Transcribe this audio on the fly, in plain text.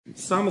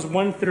Psalms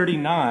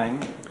 139.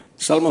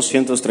 Salmo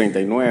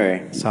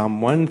 139.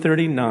 Psalm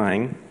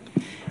 139.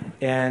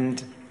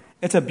 And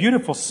it's a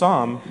beautiful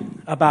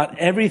psalm about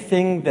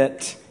everything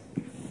that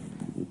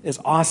is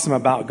awesome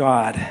about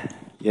God.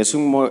 Y es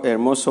un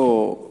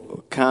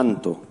hermoso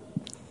canto,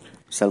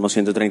 Salmo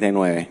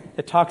 139.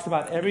 It talks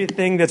about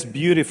everything that's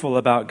beautiful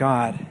about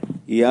God.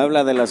 Y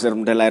habla de la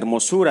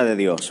hermosura de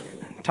Dios.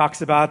 It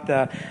talks about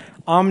the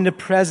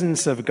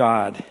omnipresence of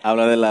God.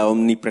 Habla de la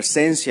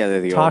omnipresencia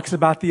de Dios. Talks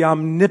about the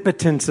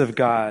omnipotence of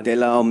God. De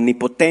la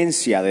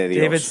omnipotencia de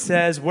Dios. David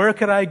says, "Where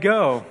could I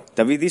go?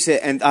 David dice,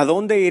 ¿a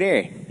dónde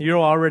iré?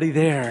 You're already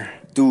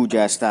there. Tú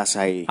ya estás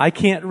ahí. I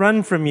can't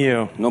run from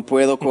you. No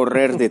puedo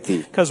correr de ti.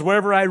 Because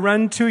wherever I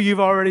run to, you're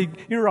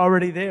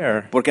already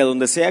there." Porque a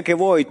donde sea que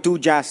voy, tú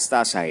ya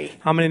estás ahí.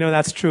 How many know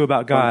that's true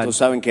about God? ¿Cuántos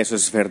saben que eso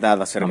es verdad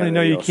How acerca many de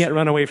know you Dios? can't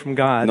run away from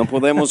God? No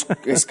podemos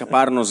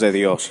escaparnos de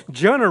Dios.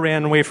 Jonah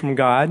ran away from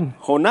God,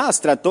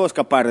 Jonás trató de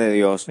escapar de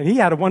Dios. and he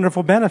had a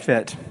wonderful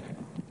benefit.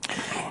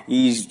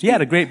 He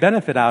had a great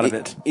benefit out of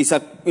it.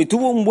 Y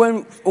tuvo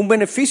un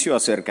beneficio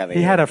acerca de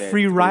He had a de-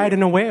 free ride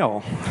in a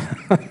whale.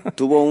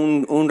 Tuvo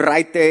un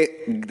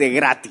raite de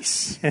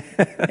gratis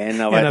en,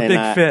 la- And a en big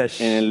la-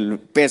 fish. en el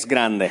pez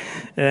grande.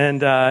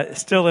 And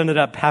still ended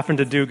up having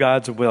to do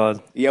God's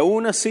will. Y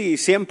aún así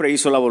siempre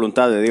hizo la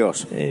voluntad de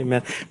Dios.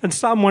 Amen. In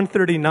Psalm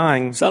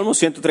 139, Salmo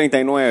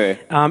 139.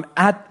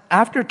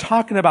 after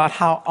talking about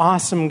how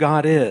awesome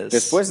God is,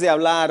 Después de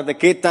hablar de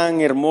qué tan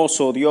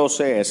hermoso Dios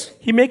es,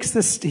 he makes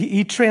this,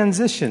 he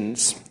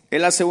transitions.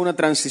 él hace una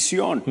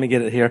transición. Let me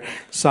get it here.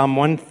 Psalm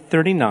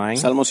 139,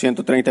 Salmo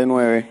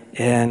 139.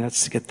 and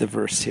let's get the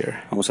verse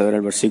here. Vamos a ver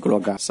el versículo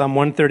acá. Psalm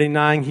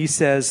 139, he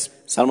says,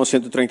 Salmo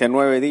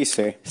 139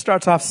 dice,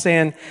 starts off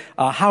saying,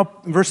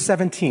 verse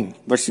 17,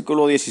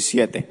 versículo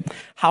 17.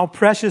 "How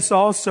precious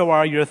also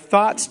are your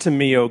thoughts to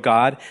me, O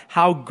God.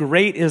 How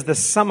great is the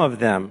sum of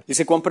them.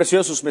 Dice, cuán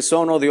preciosos me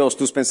son, oh Dios,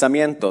 tus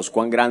pensamientos,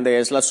 cuán grande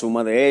es la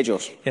suma de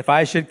ellos. If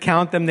I should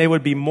count them, they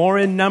would be more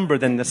in number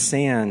than the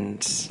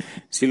sands."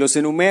 Si los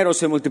enumeros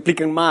se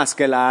multiplican más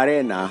que la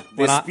arena,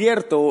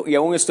 despierto y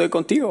aún estoy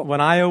contigo.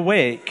 When I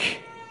awake,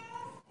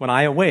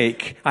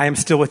 I am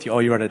still with you. Oh,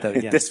 you already did it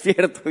again.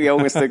 Despierto y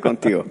aún estoy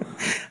contigo.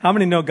 How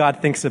many know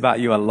God thinks about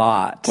you a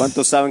lot?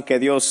 ¿Cuántos saben que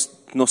Dios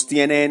nos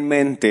tiene en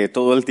mente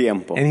todo el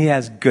tiempo? And he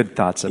has good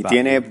thoughts Y about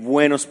tiene you.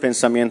 buenos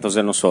pensamientos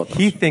de nosotros.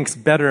 He thinks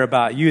better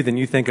about you than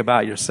you think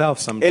about yourself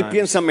Él sometimes.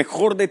 piensa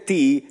mejor de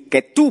ti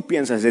que tú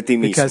piensas de ti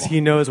mismo. Because he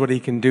knows what he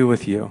can do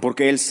with you.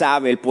 Porque Él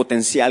sabe el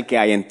potencial que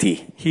hay en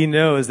ti. He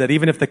knows that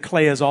even if the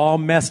clay is all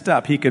messed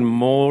up, he can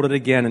mold it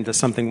again into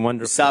something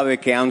wonderful. Sabe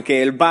que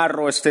aunque el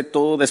barro esté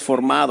todo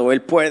desformado,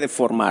 Él puede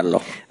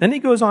formarlo. Then he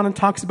goes on and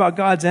talks about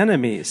God's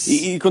enemies.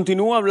 Y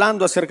continúa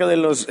hablando acerca de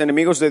los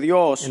enemigos de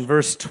Dios. In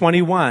verse En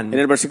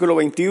 21, el versículo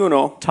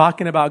 21,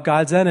 talking about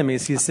God's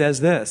enemies, he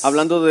says this,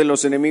 hablando de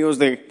los enemigos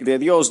de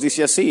Dios,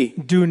 dice así: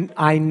 "Do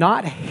I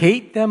not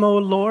hate them, O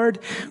Lord,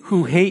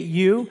 who hate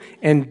you?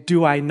 And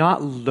do I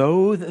not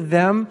loathe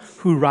them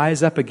who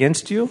rise up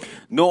against you?"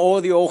 No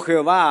odio, oh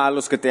Jehová, a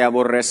los que te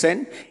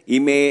aborrecen, y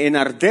me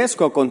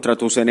enardezco contra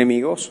tus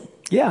enemigos.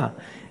 Yeah.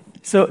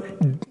 So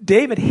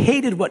David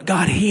hated what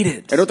God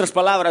hated En otras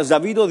palabras,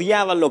 David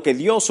odiaba lo que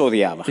Dios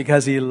odiaba,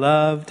 because he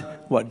loved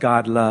what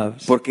God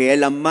loves. porque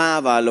él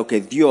amaba lo que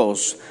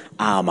Dios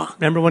ama.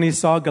 Remember when he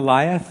saw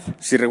Goliath?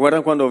 Si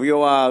recuerdan cuando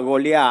vio a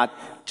Goliat,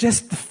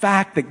 Just the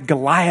fact that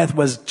Goliath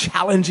was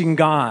challenging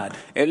God.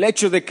 el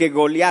hecho de que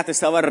Goliat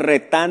estaba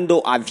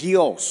retando a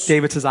Dios,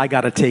 David says, "I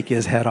got to take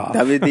his head off.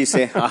 David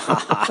dice,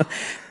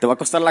 te va a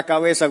costar la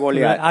cabeza,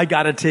 Goliat. I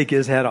got to take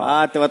his head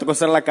off Te va a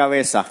costar la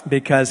cabeza,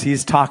 because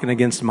he's talking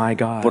against my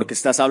God." porque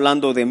estás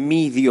hablando de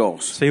mi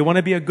Dios. So you want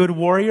to be a good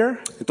warrior?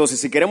 Entonces,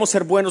 si queremos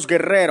ser buenos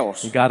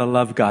guerreros, You got to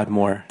love God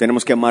more.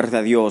 tenemos que amar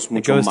a Dios It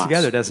mucho goes más.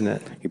 together, doesn't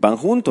it? Y van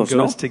juntos, It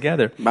 ¿no? goes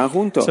together. Van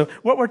juntos. So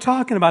what we're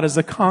talking about is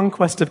the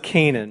conquest of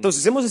Canaan.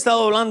 Entonces, hemos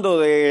estado hablando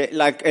de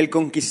el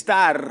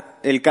conquistar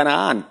el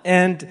Canaán.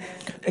 And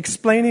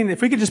explaining,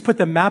 if we could just put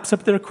the maps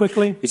up there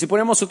quickly. Y si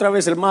ponemos otra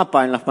vez el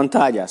mapa en las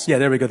pantallas, Yeah,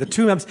 there we go, the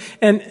two maps.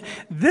 And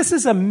this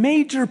is a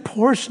major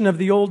portion of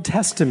the Old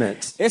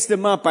Testament. este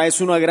mapa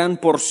es una gran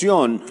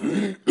porción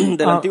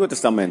del Antiguo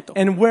Testamento.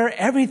 And where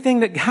everything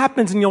that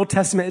happens in the Old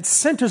Testament, it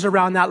centers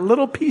around that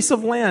little piece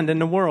of land in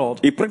the world.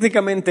 Y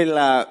prácticamente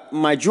la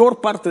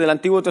mayor parte del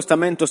Antiguo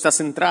Testamento está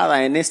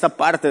centrada en esta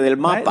parte del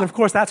Right? And mapa. of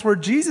course, that's where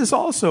Jesus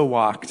also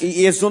walked.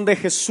 Y es donde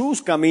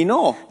Jesús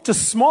caminó. It's a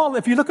small,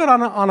 if you look at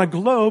it on a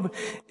globe,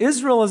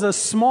 Israel is a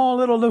small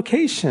little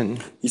location.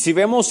 Y si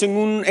vemos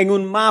en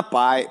un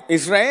mapa,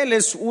 Israel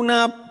es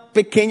una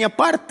pequeña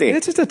parte.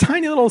 It's just a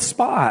tiny little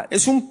spot.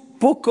 Es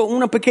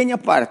una pequeña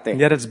parte.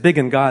 Yet it's big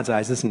in God's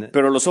eyes, isn't it?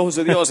 Pero a los ojos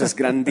de Dios es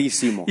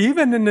grandísimo.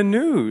 Even in the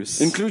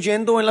news,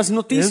 Incluyendo en las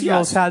Israel's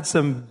noticias. had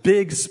some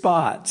big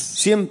spots.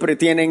 Siempre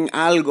tienen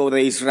algo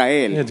de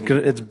Israel.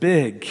 It's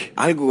big,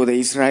 Algo de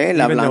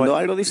Israel, hablando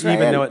algo de even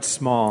though Israel. it's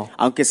small.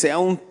 Aunque sea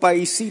un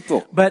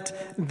paisito. But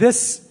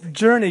this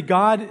journey,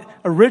 God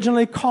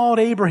originally called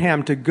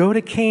Abraham to go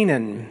to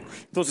Canaan.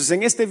 Entonces,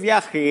 en este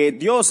viaje,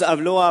 Dios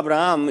habló a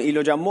Abraham y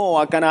lo llamó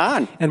a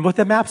Canaán. And with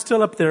the map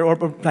still up there, or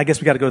I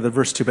guess we got to go to the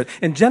verse 2, but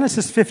in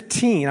Genesis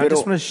 15, I Pero-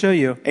 just want to show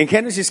you, En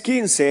Génesis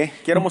 15,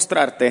 quiero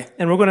mostrarte,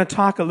 and we're going to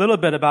talk a little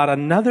bit about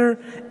another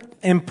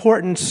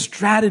important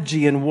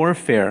strategy in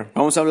warfare.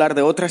 vamos a hablar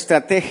de otra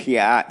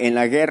estrategia en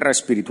la guerra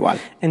espiritual.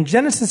 In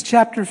Genesis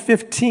chapter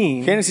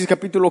 15 Génesis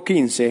capítulo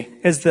 15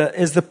 is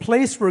the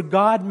place where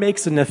God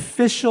makes an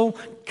official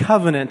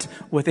covenant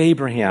with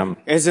Abraham.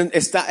 es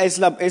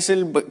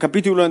el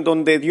capítulo en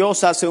donde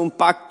Dios hace un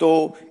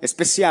pacto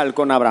especial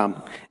con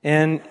Abraham.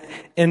 And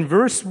in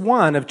verse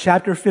 1 of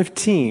chapter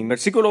 15,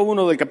 Versículo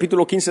 1 del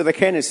capítulo 15 de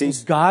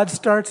Génesis, God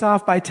starts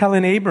off by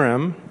telling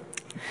Abram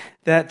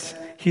that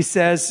he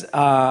says,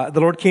 the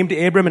Lord came to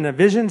Abram in a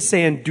vision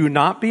saying, "Do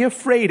not be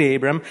afraid,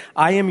 Abram.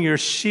 I am your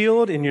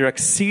shield and your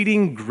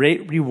exceeding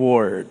great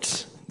reward."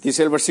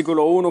 dice el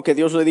versículo 1 que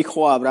Dios le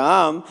dijo a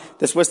Abraham,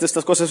 después de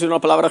estas cosas, una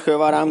palabra de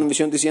Jehová a Abraham en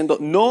visión diciendo,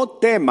 no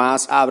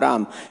temas,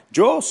 Abraham,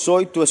 yo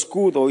soy tu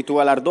escudo y tu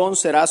galardón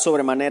será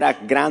sobremanera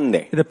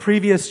grande. In the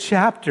previous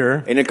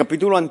chapter, En el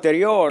capítulo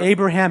anterior,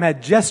 Abraham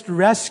had just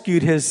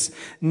rescued his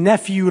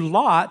nephew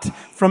Lot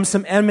from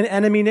some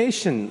enemy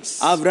nations.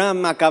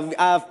 Abraham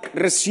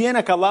recién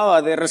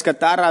acababa de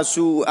rescatar a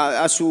su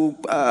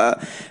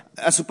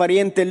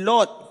pariente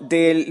Lot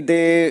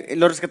de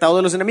los rescatados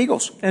de los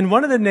enemigos. And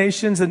one of the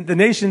nations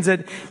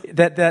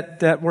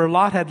that where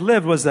Lot had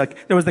lived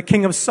there was the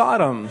king of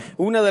Sodom.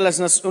 Una de las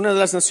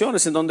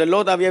naciones en donde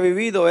Lot había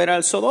vivido era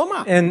el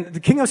Sodoma. And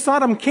the king of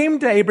Sodom came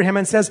to Abraham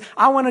and says,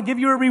 "I want to give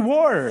you a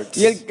reward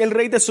Y el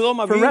rey de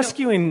Sodoma for vino.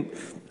 rescuing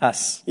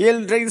us." Y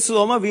el rey de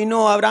Sodoma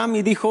vino a Abraham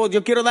y dijo,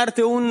 yo quiero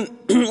darte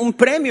un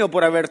premio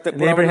por haberte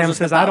And Abraham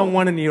says, "I don't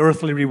want any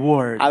earthly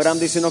rewards." Abraham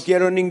dice, no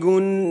quiero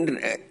ningún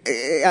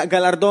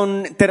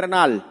galardón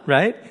terrenal.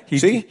 Right?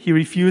 Sí. He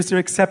refused to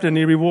accept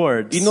any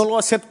rewards. Y no lo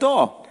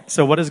aceptó.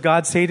 So what does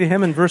God say to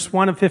him in verse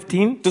 1 of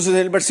 15? Entonces, en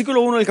el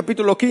versículo 1 del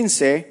capítulo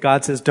 15,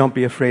 God says, "Don't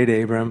be afraid,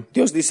 Abram.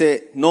 Dios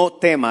dice, no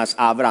temas,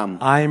 Abraham.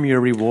 I am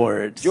your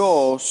reward."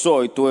 Yo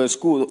soy tu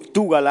escudo,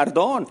 tu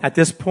galardón. At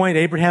this point,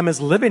 Abraham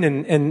is living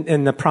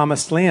in the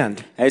promised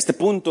land. A este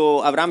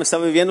punto, Abraham está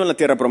viviendo en la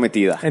tierra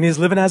prometida, And he's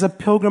living as a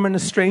pilgrim and a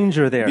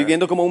stranger there.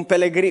 viviendo como un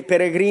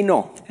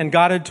peregrino. And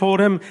God had told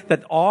him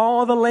that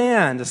all the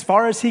land, as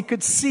far as he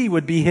could see,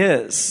 would be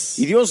his.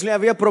 Y Dios le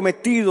había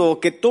prometido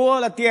que toda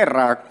la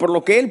tierra, por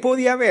lo que él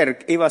podía ver,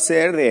 iba a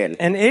ser de él.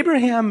 And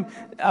Abraham,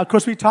 of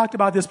course, we talked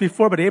about this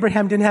before, but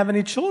Abraham didn't have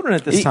any children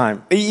at this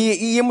time.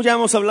 Ya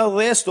hemos hablado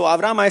de esto.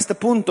 Abraham a este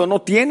punto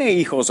no tiene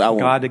hijos aún.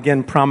 God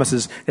again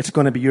promises it's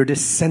going to be your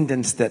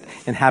descendants that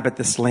inhabit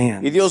this Y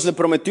land. Dios le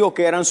prometió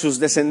que eran sus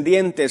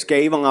descendientes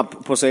que iban a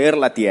poseer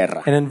la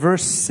tierra. And in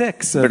verse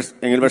 6 of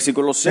En el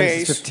versículo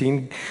Genesis 6,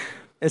 15,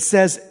 it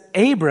says,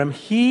 Abram,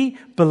 he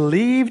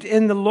believed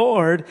in the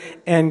Lord,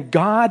 and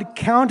God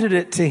counted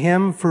it to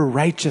him for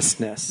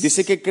righteousness.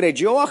 dice que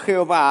creyó a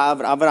Jehová,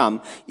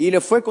 Abraham, y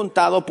le fue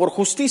contado por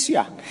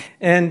justicia.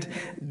 And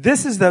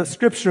this is the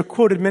scripture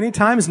quoted many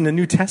times in the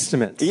New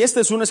Testament, Y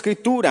esta es una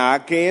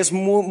escritura que es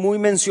muy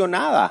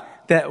mencionada,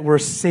 that we're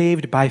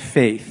saved by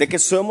faith. de que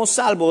somos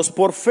salvos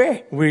por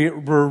fe. We're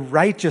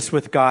righteous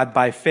with God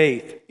by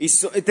faith, Y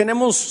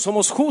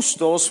somos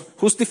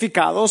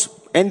justificados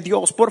en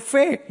Dios por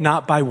fe,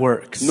 not by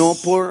works. no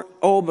por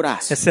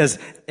obras. It says,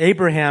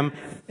 Abraham,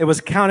 it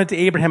was counted to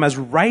Abraham as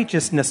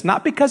righteousness,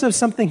 not because of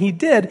something he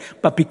did,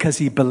 but because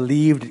he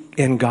believed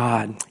in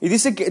God. Y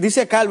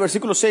dice acá el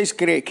versículo 6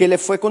 que le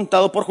fue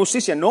contado por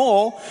justicia,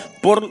 no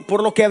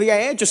por lo que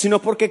había hecho, sino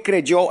porque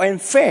creyó en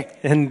fe.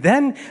 And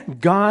then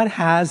God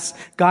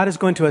is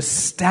going to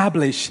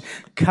establish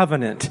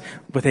covenant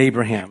with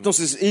Abraham.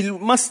 Entonces, y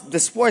más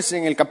después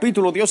en el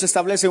capítulo, Dios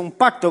establece un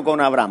pacto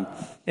con Abraham.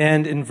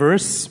 And in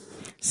verse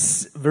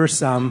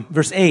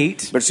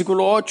 8,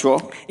 Versículo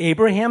 8,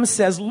 Abraham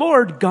says,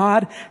 "Lord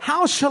God,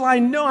 how shall I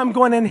know I'm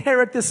going to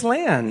inherit this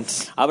land?"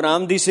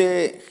 Abraham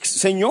dice,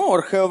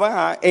 Señor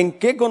Jehová, ¿en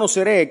qué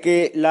conoceré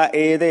que la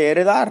he de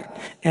heredar?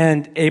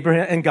 And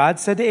God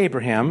said to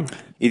Abraham,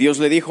 Y Dios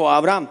le dijo a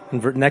Abraham,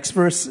 next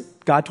verse,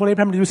 God told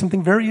Abraham to do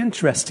something very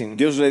interesting.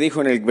 Dios le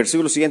dijo en el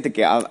versículo siguiente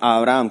que a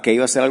Abraham que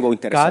iba a hacer algo God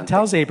interesante.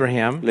 tells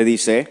Abraham, Le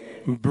dice,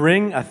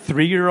 "Bring a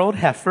 3-year-old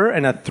heifer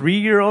and a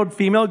 3-year-old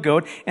female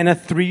goat and a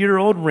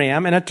 3-year-old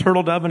ram and a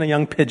turtle dove and a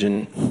young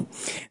pigeon."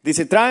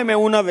 dice, tráeme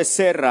una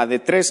becerra de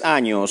 3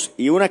 años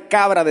y una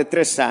cabra de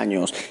 3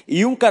 años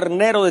y un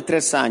carnero de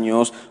 3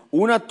 años,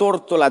 una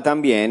tórtola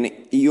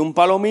también y un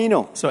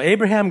palomino. So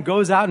Abraham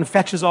goes out and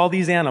fetches all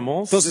these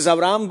animals, Entonces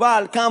Abraham va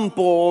al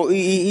campo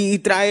y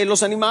trae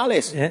los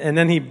animales. and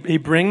then he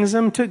brings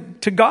them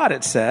to God,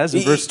 it says,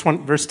 in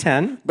verse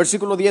 10.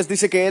 Versículo 10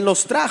 dice que él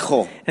los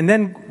trajo. And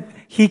then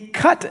he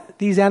cut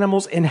these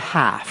animals in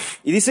half,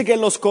 Y dice que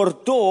los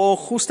cortó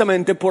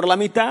justamente por la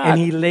mitad. and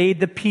he laid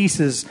the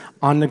pieces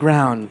on the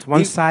ground,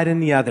 one side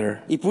and the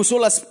other. Y puso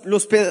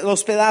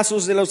los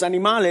pedazos de los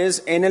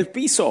animales en el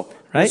piso.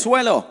 el right?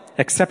 suelo,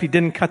 Except he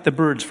didn't cut the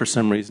birds for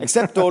some reason,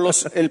 excepto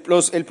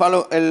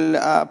el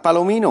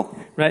palomino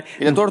right?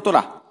 y la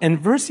tórtola. In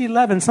verse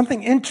 11,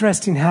 something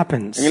interesting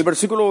happens. En el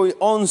versículo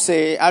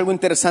 11 algo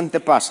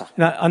interesante pasa.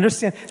 Now,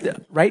 understand,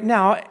 right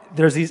now,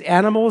 there's these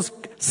animals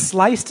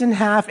sliced in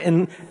half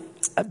and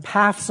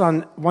halves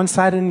on one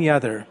side and the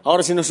other.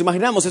 Ahora, si nos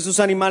imaginamos esos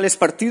animales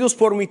partidos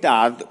por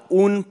mitad,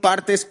 una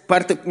parte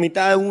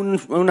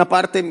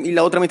y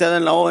la otra mitad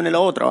en la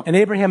otra, And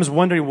Abraham's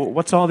wondering, well,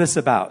 what's all this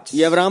about?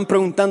 y Abraham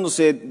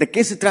preguntándose, ¿de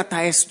qué se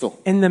trata esto?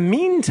 In the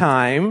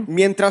meantime,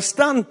 Mientras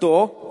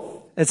tanto,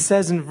 it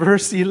says in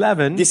verse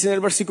 11, dice en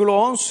el versículo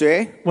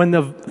 11, when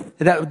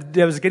that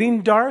it was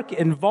getting dark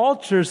and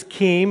vultures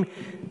came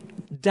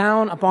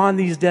down upon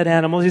these dead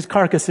animals, these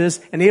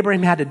carcasses, and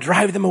Abraham had to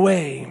drive them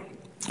away.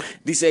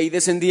 dice, y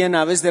descendían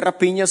aves de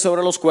rapiña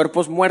sobre los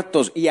cuerpos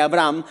muertos, y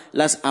Abraham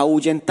las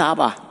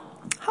ahuyentaba.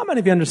 How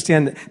many of you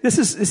understand that this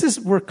is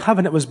where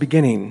covenant was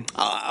beginning?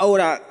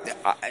 Ahora,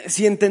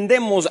 si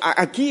entendemos,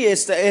 aquí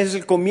este es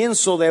el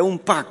comienzo de un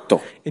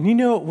pacto. And you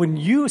know, when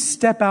you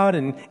step out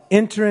and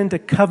enter into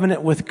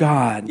covenant with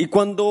God, Y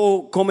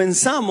cuando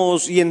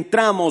comenzamos y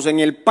entramos en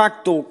el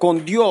pacto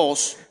con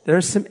Dios, there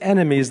are some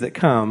enemies that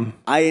come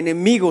hay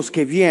enemigos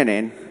que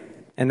vienen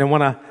and they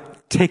want to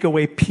take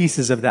away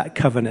pieces of that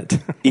covenant.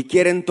 y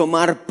quieren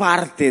tomar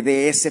parte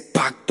de ese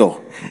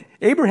pacto.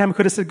 Abraham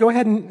could have said, go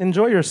ahead and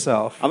enjoy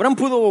yourself. Abraham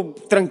pudo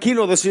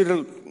tranquilo decir,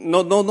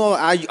 no,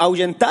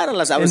 ahuyentar a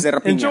las aves de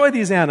rapiña. Enjoy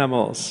these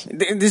animals.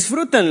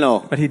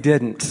 Disfrútenlo. But he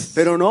didn't.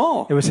 Pero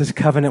no, It was his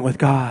covenant with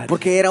God.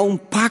 porque era un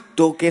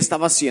pacto que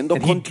estaba haciendo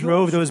And he con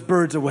drove Dios. those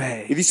birds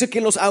away. Y dice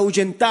que los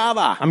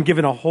ahuyentaba. I'm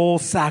giving a whole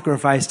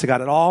sacrifice to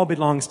God. It all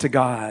belongs to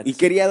God. Y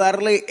quería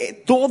darle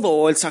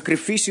todo el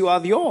sacrificio a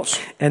Dios.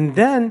 And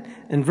then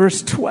in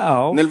verse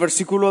En 12, el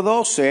versículo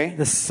 12,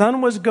 the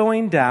sun was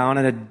going down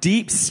and a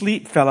deep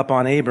sleep fell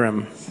upon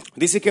Abram.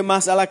 dice que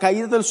más a la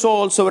caída del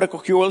sol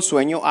sobrecogió el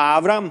sueño a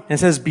Abraham. And it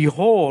says,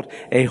 behold,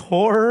 a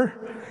horror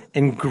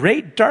and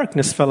great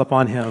darkness fell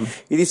upon him.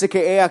 Y dice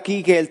que he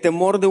aquí que el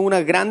temor de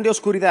una grande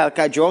oscuridad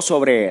cayó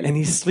sobre él. And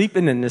he's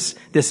sleeping and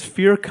this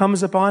fear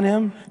comes upon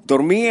him.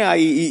 Dormía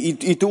y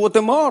tuvo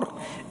temor.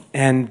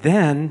 And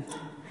then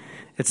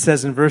it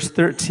says in verse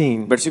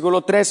 13,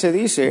 Versículo 13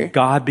 dice,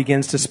 God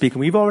begins to speak.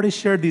 And we've already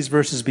shared these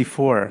verses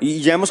before.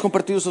 y ya hemos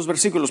compartido esos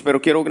versículos, pero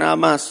quiero nada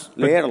más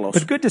leerlos,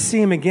 But good to see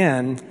him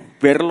again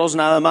verlos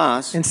nada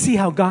más and see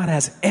how God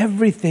has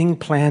everything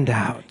planned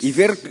out. y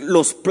ver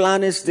los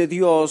planes de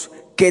Dios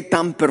qué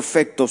tan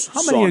perfectos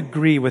How many son.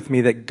 agree with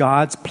me that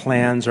God's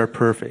plans are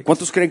perfect?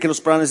 ¿Cuántos creen que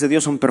los planes de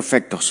Dios son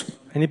perfectos?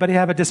 Anybody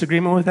have a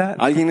disagreement with that?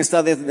 ¿Alguien está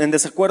en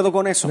desacuerdo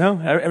con eso?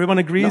 No? Everyone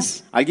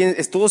agrees?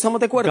 Todos estamos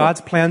de acuerdo.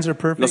 God's plans are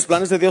Los perfect.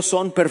 planes de Dios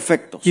son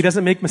perfectos. He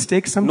doesn't make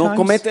mistakes No sometimes.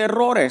 comete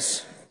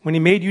errores. When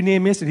he made you,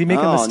 Nehemiah, did he make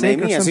a No, mistake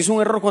or Nehemías something? hizo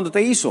un error cuando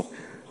te hizo.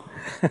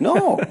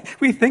 No.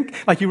 We think,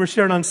 like you were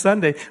sharing on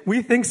Sunday,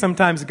 we think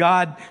sometimes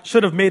God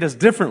should have made us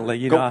differently,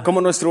 you know. Como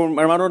nuestro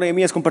hermano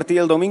Nehemías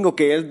compartía el domingo,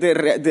 que él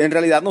en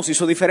realidad nos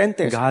hizo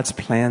diferentes. God's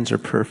plans are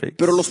perfect.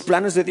 Pero los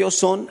planes de Dios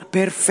son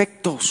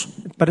perfectos.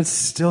 But it's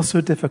still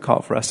so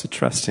difficult for us to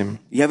trust him.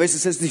 Y a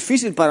veces es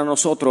difícil para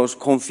nosotros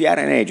confiar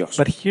en ellos.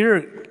 But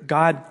here,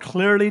 God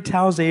clearly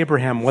tells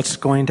Abraham what's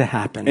going to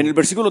happen. En el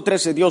versículo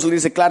 13, Dios le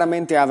dice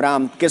claramente a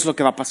Abraham qué es lo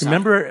que va a pasar.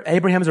 Remember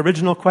Abraham's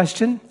original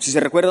question? Si se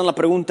recuerdan la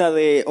pregunta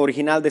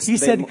original de He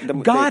said,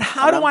 God,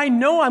 how do Abraham, I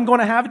know I'm going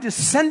to have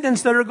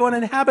descendants that are going to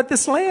inhabit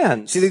this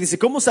land? si le dice,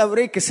 ¿cómo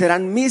sabré que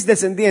serán mis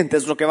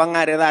descendientes los que van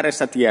a heredar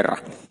esta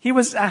tierra? He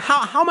was,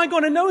 how am I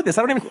going to know this?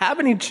 I don't even have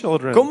any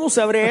children. ¿Cómo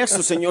sabré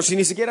eso, Señor, si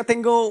ni siquiera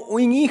tengo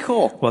un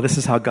hijo? Well, this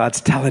is how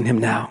God's telling him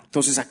now.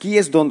 Entonces aquí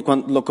es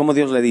como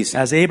Dios le dice.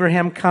 As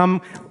Abraham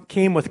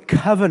came with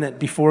covenant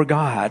before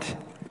God,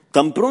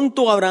 Tan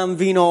pronto Abraham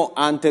vino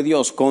ante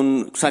Dios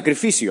con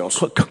sacrificios,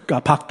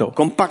 pacto.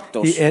 con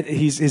pactos,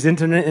 He's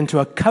entering into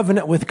a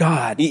covenant with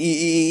God.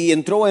 y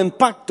entró en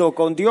pacto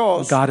con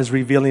Dios, God is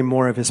revealing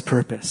more of his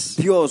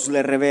purpose. Dios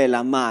le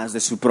revela más de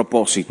su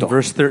propósito.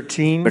 Verse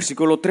 13,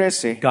 Versículo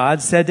 13.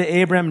 God said to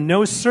Abraham,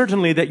 know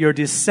certainly that your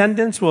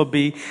descendants will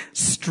be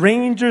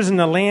strangers in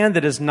the land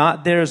that is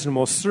not theirs and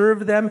will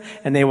serve them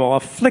and they will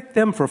afflict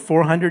them for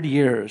 400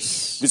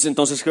 years. Dice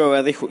entonces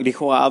Jehová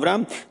dijo a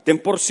Abraham, ten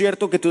por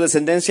cierto que tu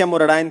descendencia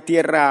morará en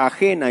tierra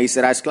ajena y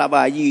será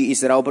esclava allí y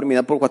será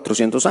oprimida por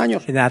 400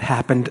 años. And that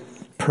happened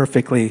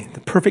perfectly, the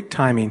perfect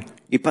timing.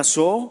 Y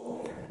pasó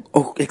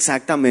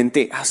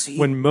exactamente así.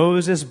 When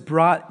Moses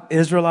brought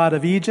Israel out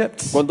of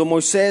Egypt, Cuando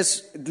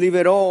Moisés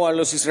liberó a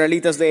los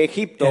israelitas de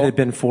Egipto, it had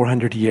been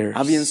 400 years.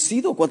 habían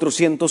sido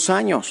 400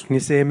 años. Can you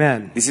say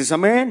amen? Dices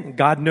amén.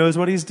 God knows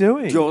what he's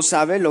doing. Dios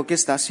sabe lo que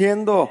está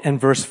haciendo. And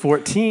verse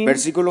 14,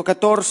 Versículo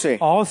 14.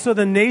 also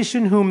the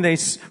nation whom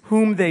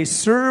they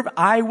serve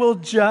I will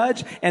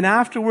judge, and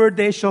afterward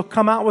they shall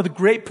come out with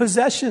great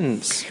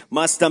possessions.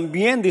 Mas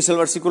también, dice el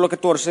versículo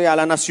 14, a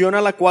la nación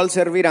a la cual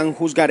servirán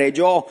juzgaré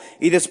yo,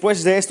 y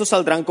después de esto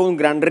saldrán con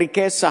gran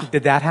riqueza.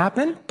 Did that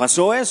happen?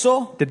 ¿Pasó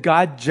eso? Did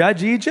God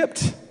judge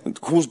Egypt?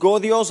 ¿Juzgó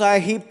Dios a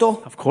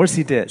Egipto? Of course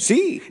he did.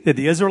 Sí. Did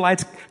the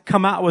Israelites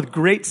come out with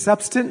great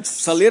substance?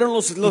 ¿Salieron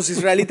los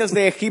israelitas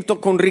de Egipto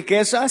con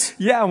riquezas?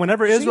 Yeah,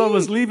 whenever Israel Sí.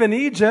 was leaving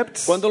Egypt,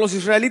 Cuando los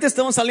israelitas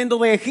estaban saliendo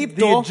de the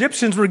Egipto,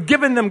 Egyptians were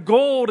giving them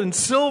gold and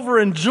silver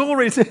and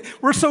jewelry. They said,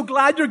 we're so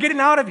glad you're getting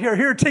out of here.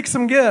 Here, take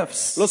some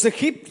gifts. los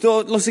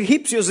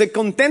egipcios, de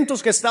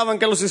contentos que estaban,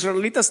 que los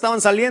israelitas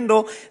estaban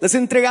saliendo, les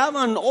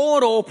entregaban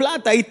oro,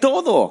 plata y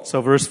todo.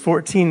 So verse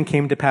 14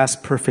 came to pass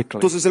perfectly.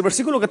 Entonces el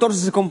versículo 14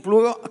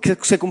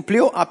 se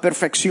cumplió a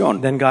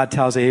perfección. Then God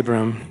tells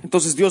Abram,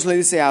 Entonces Dios le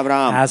dice a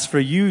Abraham, as for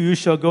you, you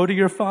shall go to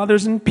your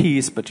fathers in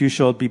peace, but you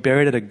shall be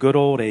buried at a good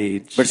old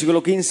age.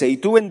 versículo 15, y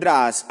tú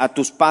vendrás a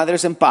tus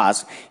padres en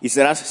paz y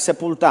serás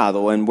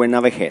sepultado en buena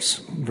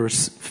vejez.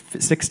 Verse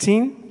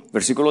 16,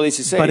 Versículo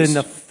 16. but in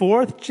the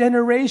fourth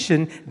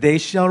generation they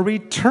shall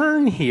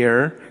return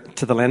here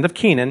to the land of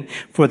Canaan,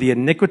 for the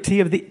iniquity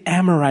of the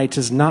Amorites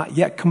is not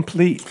yet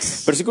complete.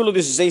 Versículo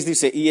 16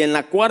 dice, y en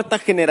la cuarta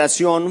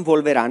generación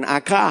volverán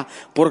acá,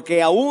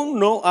 porque aún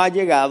no ha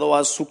llegado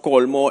a su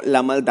colmo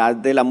la maldad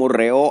del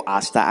amorreo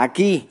hasta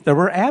aquí. There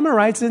were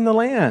Amorites in the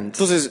land.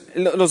 Entonces,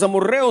 los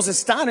amorreos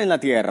están en la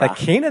The tierra.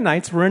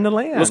 Canaanites were in the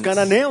land. Los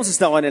cananeos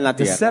estaban en la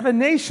The tierra. 7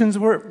 nations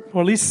were,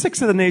 or at least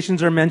 6 of the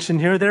nations are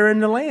mentioned here, they're in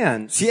the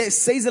land.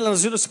 6 de las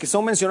naciones que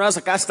son mencionadas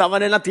acá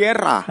estaban en la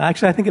tierra.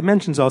 Actually, I think it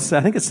mentions all,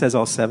 I think it says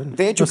all 7.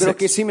 De hecho, No, creo 6.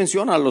 que sí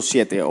menciona a los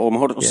 7, o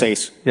mejor los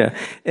 6. Yeah.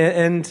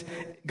 And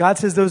God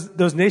says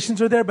those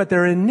nations are there, but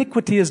their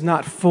iniquity is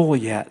not full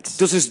yet.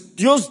 Entonces,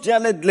 Dios ya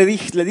le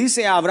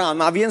dice a Abraham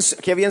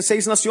que habían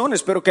 6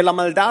 naciones, pero que la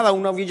maldad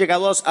aún no había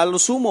llegado a lo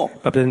sumo.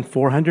 But then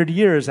 400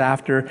 years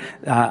after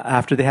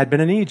they had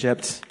been in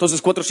Egypt,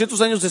 Entonces,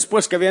 400 años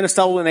después que habían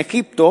estado en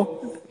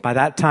Egipto, by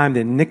that time,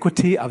 the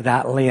iniquity of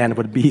that land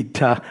would be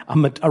to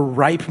a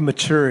ripe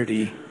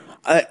maturity.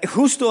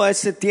 justo a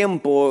ese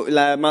tiempo,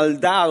 la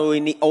maldad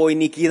o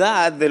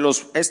iniquidad de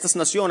estas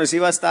naciones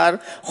iba a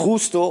estar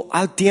justo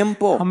al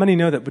tiempo. How many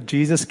know that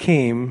Jesus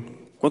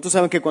came ¿Cuántos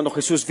saben que cuando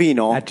Jesús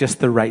vino, at just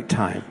the right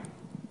time?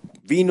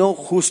 vino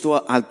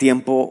justo al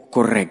tiempo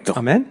correcto?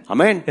 Amen?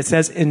 Amén. It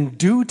says in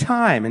due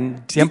time,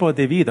 in tiempo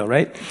debido,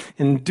 right?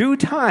 In due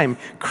time,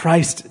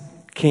 Christ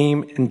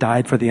came and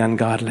died for the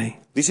ungodly.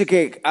 Dice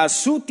que a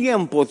su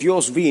tiempo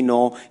Dios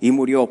vino y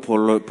murió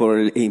por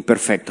el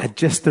imperfecto. At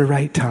just the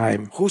right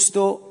time.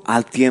 Justo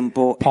al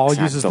tiempo Paul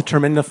uses the exacto.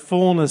 term in the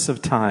fullness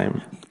of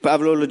time.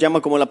 Pablo lo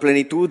llama como la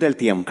plenitud del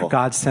tiempo.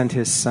 God sent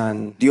his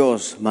son.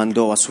 Dios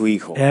mandó a su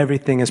hijo.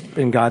 Everything is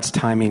in God's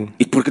timing,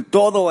 Y porque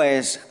todo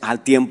es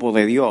al tiempo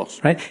de Dios.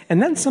 right?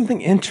 And then something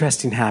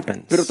interesting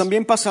happens. Pero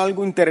también pasa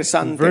algo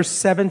interesante. Verse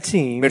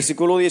 17,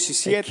 Versículo it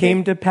 17.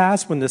 came to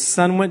pass when the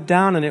sun went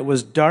down and it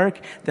was dark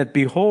that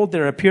behold,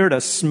 there appeared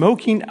a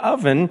smoking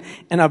oven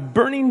and a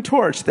burning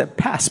torch that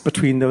passed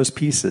between those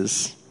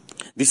pieces.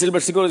 Dice el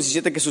versículo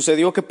 17 que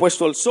sucedió que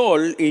puesto el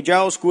sol y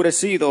ya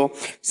oscurecido,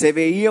 se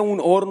veía un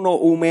horno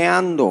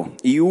humeando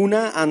y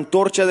una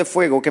antorcha de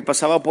fuego que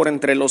pasaba por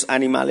entre los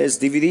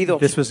animales divididos.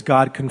 This was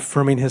God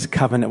confirming his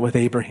covenant with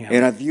Abraham.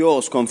 Era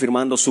Dios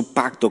confirmando su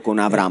pacto con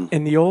Abraham.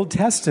 In the Old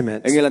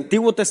Testament, En el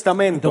Antiguo the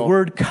Testamento,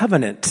 word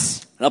covenant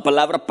la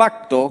palabra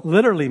pacto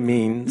literally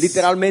means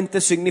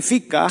literalmente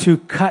significa to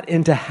cut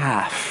into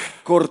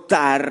half,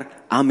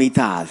 cortar a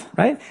mitad.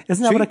 right?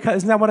 Isn't that, Sí.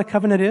 isn't that what a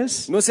covenant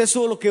is? ¿No es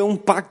eso lo que un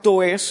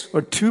pacto es?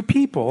 Or two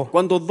people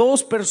Cuando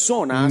dos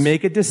personas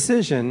make a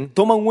decision,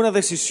 toman una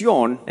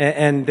decisión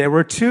and there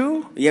were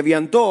two, y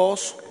habían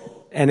dos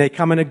and they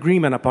come in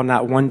agreement upon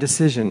that one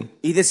decision.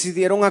 y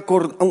decidieron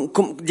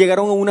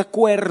llegaron a un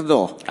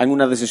acuerdo en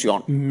una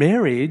decisión.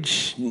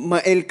 Marriage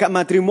El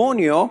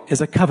matrimonio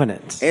is a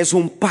covenant. es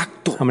un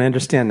pacto. How many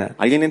understand that?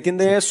 ¿Alguien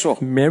entiende eso?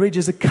 Marriage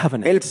is a El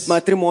covenant.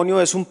 matrimonio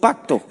es un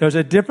pacto. There's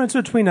a difference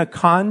between a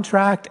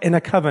contract and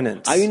a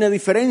covenant. Hay una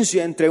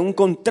diferencia entre un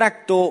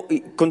contrato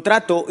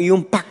y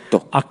un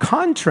pacto. A Un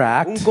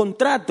contract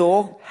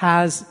contrato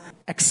has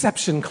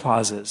exception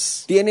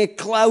clauses. tiene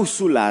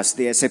cláusulas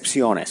de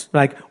excepciones.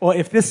 Like, well,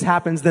 if this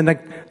happens, then the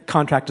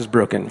contract is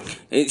broken.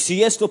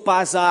 Si esto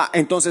pasa,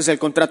 entonces el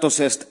contrato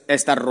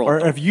está Or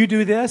roto. if you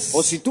do this,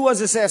 O si tú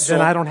haces eso,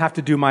 then I don't have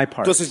to do my part.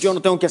 entonces yo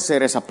no tengo que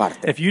hacer esa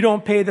parte. If you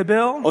don't pay the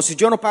bill O si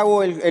yo no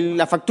pago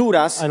las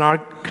facturas on our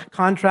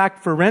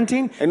contract for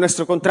renting, en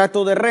nuestro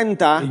contrato de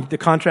renta, the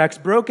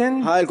contract's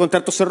broken el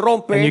contrato se and you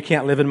rompe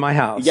can't live in my y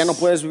house. ya no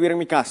puedes vivir en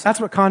mi casa. That's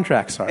what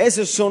contracts are.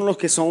 Esos son los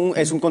que es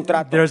un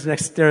contrato. There's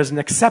an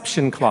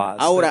exception clause.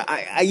 Ahora,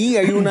 ahí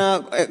hay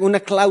una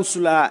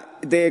cláusula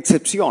de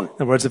excepción, In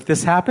other words, if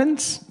this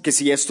happens, que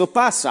si esto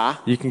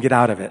pasa, you can get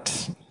out of it.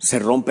 se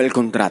rompe el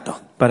contrato.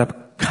 But a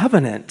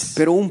covenant,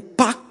 Pero un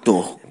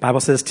pacto, the Bible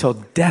says, till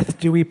death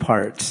do we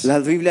part. la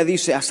Biblia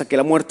dice hasta que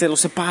la muerte los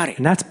separe.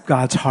 And that's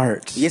God's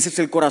heart. Y ese es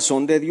el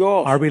corazón de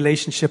Dios, Our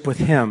relationship with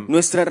Him.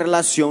 nuestra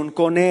relación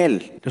con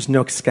Él. There's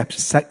no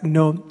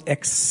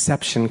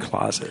exception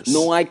clauses.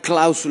 No hay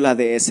cláusula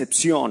de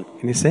excepción.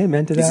 Can you say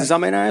amen to ¿Dices that?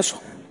 amén a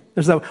eso?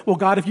 There's that, well,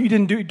 God, if you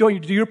don't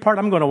do your part,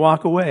 I'm going to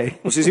walk away.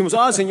 Pues decimos,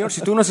 Señor,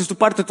 si tú no haces tu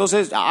parte,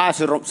 entonces,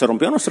 se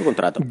rompió nuestro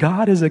contrato.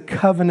 God is a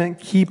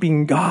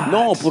covenant-keeping God.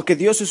 No, porque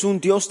Dios es un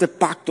Dios de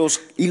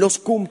pactos y los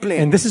cumple.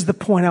 And this is the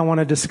point I want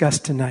to discuss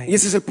Y tonight.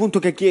 ese es el punto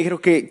que quiero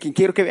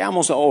que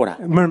veamos ahora.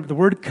 Remember, the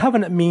word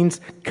covenant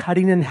means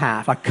cutting in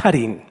half, a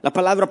cutting. La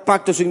palabra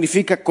pacto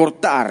significa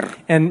cortar.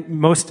 And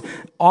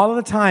all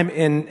of the time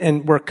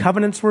in where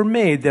covenants were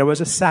made, there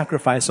was a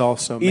sacrifice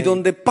also Y made.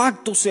 donde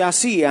pacto se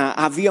hacía,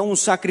 había un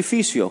sacrificio.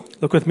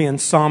 Look with me in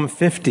Psalm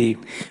 50.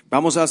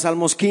 Vamos a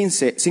Salmos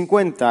 50.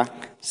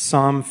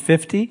 Psalm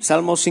 50.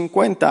 Salmos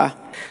 50.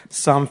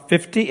 Psalm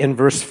 50 and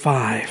verse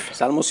 5.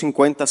 Salmos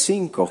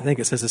 55. I think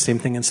it says the same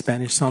thing in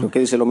Spanish. Creo que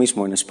dice lo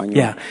mismo en español.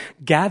 Yeah.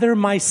 Gather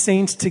my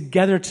saints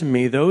together to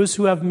me, those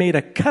who have made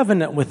a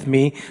covenant with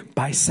me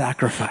by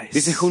sacrifice.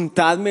 Dice,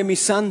 juntadme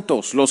mis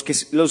santos, los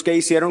que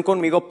hicieron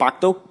conmigo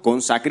pacto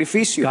con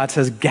sacrificio. God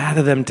says,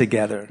 gather them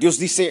together. Dios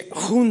dice,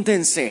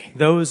 júntense.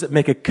 Those that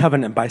make a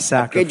covenant by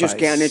sacrifice. Aquellos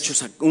que han hecho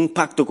un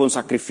pacto con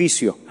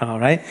sacrificio. All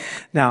right.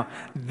 Now,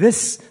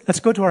 let's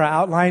go to our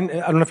outline.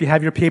 I don't know if you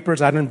have your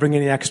papers. I didn't bring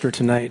any extra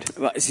tonight.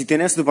 Si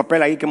tienes tu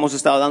papel ahí que hemos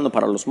estado dando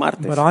para los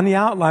martes. But on the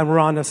outline, we're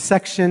on a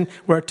section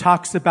where it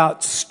talks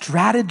about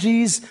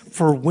strategies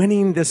for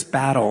winning this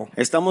battle.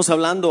 Estamos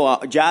hablando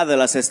ya de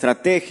las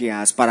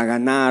estrategias para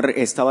ganar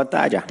esta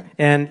batalla.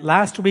 And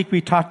last week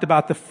we talked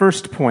about the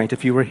first point,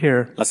 if you were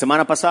here. La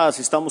semana pasada,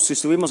 si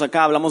estuvimos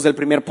acá, hablamos del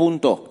primer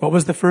punto. What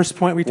was the first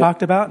point we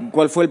talked about?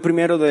 ¿Cuál fue el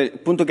primero del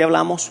punto que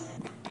hablamos?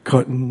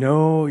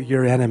 Know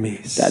your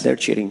enemies. Dad, they're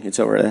cheating. It's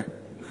over there.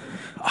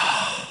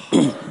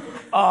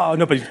 Oh,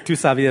 no, but tú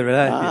sabías,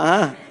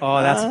 ¿verdad?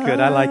 Oh, that's good.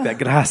 I like that.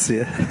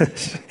 Gracias.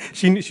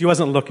 She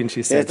wasn't looking,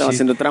 she said. Estaba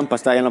haciendo trampa,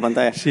 está ahí en la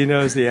pantalla. She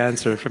knows the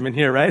answer from in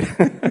here, right?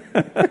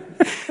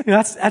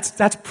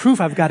 That's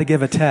proof I've got to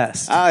give a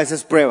test. Esa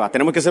es prueba.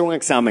 Tenemos que hacer un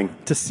examen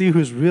to see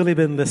who's really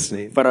been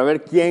listening. para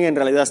ver quién en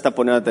realidad está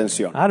poniendo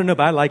atención. I don't know,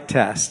 but I like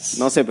tests.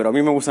 No sé, pero a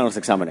mí me gustan los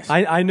exámenes.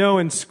 I know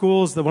in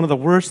schools that one of the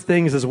worst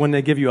things is when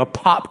they give you a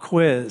pop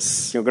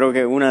quiz. Yo creo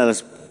que una de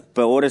las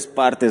peores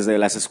partes de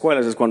las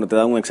escuelas es cuando te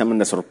dan un examen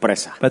de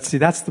sorpresa. But see,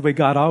 that's the way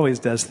God always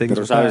does things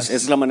Pero with sabes, us. esa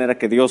es la manera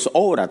que Dios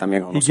obra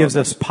también con He gives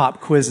nosotros. us pop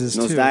quizzes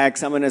Nos too. da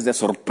exámenes de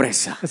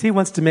sorpresa. Because He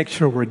wants to make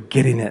sure we're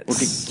getting it.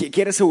 Porque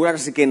quiere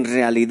asegurarse que en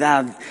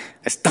realidad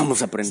estamos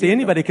See, aprendiendo.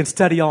 anybody can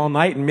study all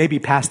night and maybe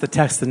pass the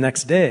test the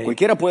next day.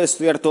 Cualquiera puede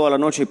estudiar toda la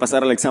noche y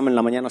pasar el examen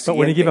la mañana But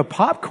when you give a siguiente.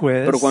 pop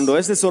quiz, Pero cuando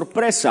es de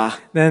sorpresa,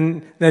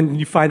 then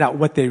you find out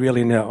what they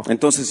really know.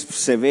 entonces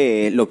se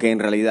ve lo que en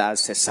realidad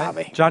se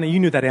sabe. Johnny, you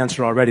knew that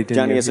answer already, didn't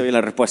Johnny, you? ya sabía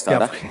la respuesta,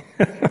 ¿verdad?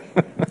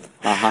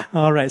 Ajá.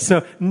 All right,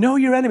 so know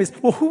your enemies.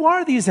 Well, who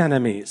are these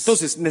enemies?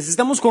 Entonces,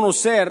 necesitamos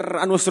conocer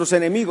a nuestros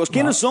enemigos.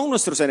 ¿Quiénes son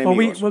nuestros Well,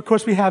 enemigos? of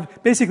course,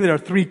 basically there are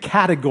three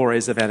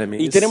categories of Y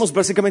enemies. tenemos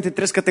básicamente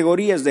tres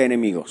categorías de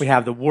enemigos. We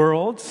have the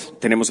world,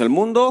 Tenemos el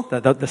mundo,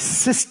 the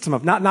system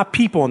of, not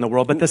people in the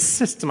world, but the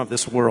system of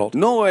this world.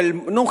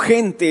 no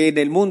gente en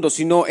el mundo,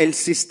 sino el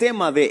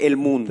sistema del The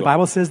mundo.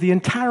 Bible says the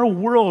entire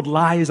world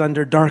lies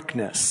under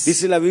darkness.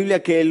 Dice la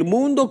Biblia que el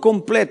mundo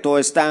completo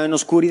está en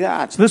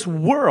oscuridad. So this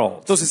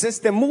world Entonces,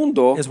 este mundo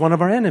is one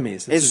of our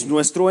enemies. es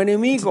nuestro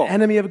enemigo.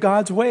 Enemy of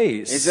God's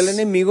ways. Es el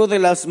enemigo de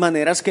las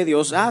maneras que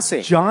Dios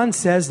hace. John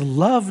says,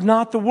 love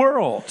not the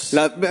world.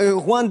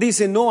 Juan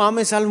dice, no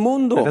ames al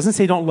mundo. It doesn't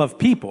say don't love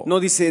people. No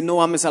dice,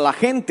 no ames a la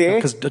gente.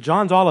 Because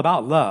John's all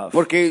about love.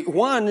 Porque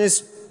Juan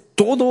es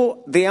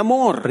todo de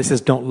amor. But he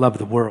says don't love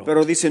the world.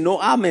 Pero dice,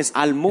 no ames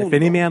al If mundo.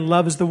 any man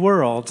loves the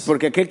world,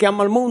 Porque aquel que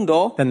ama al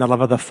mundo, then the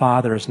love of the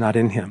Father is not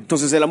in him.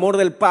 entonces el amor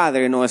del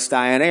Padre no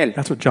está en él.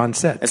 That's what John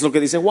said. Es lo que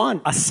dice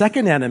Juan. A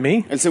second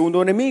enemy, El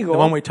segundo enemigo, the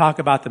one we talk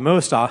about the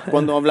most,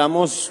 cuando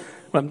hablamos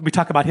we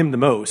talk about him the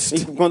most,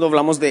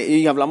 hablamos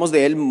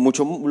de él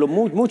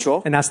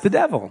mucho, and that's the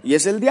devil. y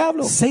es el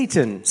diablo,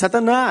 Satan.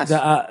 Satanás.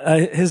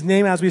 His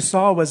name, as we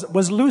saw,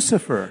 was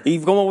Lucifer. Y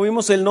como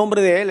vimos el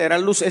nombre de él era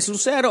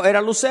Lucero,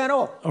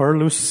 Or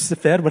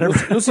Lucifer, whatever,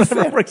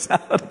 whatever it works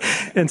out.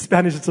 In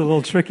Spanish, it's a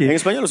little tricky. En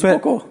español es un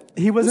But poco.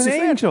 he was Lucifer.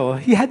 an angel.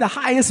 He had the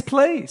highest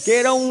place. Que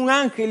era un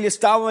ángel y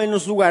estaba en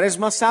los lugares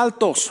más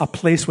altos. A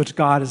place which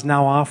God is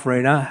now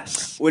offering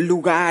us. O el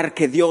lugar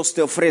que Dios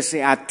te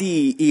ofrece a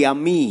ti y a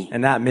mí.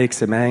 And that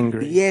makes him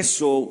angry. Y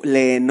eso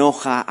le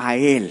enoja a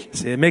él.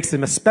 See, it makes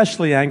him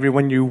especially angry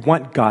when you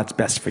want God's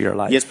best for your Y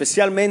life.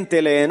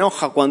 especialmente le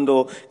enoja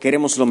cuando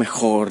queremos lo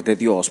mejor de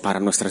Dios para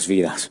nuestras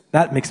vidas.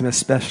 That makes him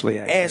especially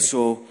angry.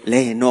 Eso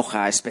le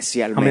enoja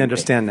especialmente. How many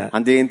understand that?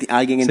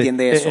 ¿Alguien See,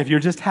 entiende eso? if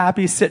you're just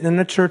happy sitting in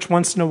a church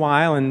once in a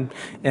while and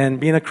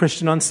being a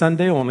Christian on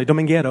Sunday only,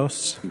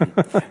 domingueros.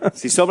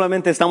 Si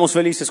solamente estamos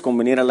felices con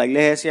venir a la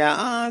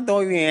iglesia,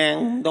 estoy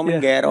bien,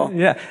 dominguero.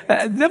 Yeah.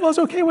 The devil is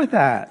okay with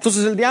that.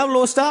 Entonces el diablo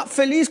Pablo está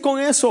feliz con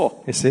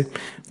eso. You see?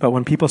 But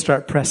when people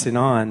start pressing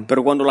on,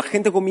 Pero cuando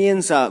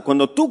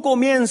cuando tú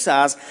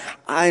comienzas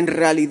a en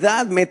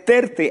realidad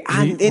meterte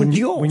en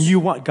Dios. when you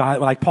want God,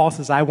 like Paul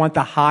says, I want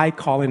the high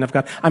calling of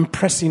God. I'm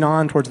pressing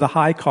on towards the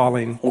high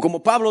calling. O como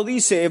Pablo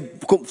dice,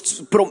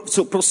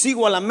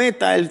 prosigo a la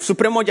meta, el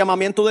supremo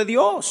llamamiento de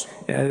Dios.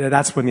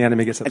 That's when the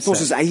enemy gets upset.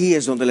 Entonces ahí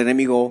es donde el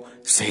enemigo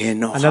se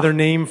enoja. Another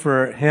name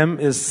for him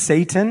is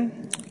Satan,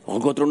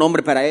 Otro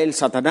nombre para él, which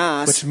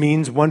Satanás,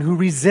 means one who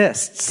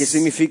resists. que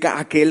significa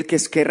aquel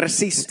que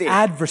resiste,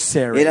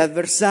 Adversary. el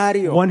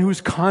adversario, One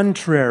who's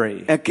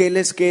contrary. aquel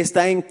es que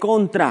está en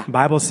contra. The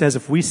Bible says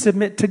if we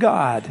submit to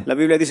God, La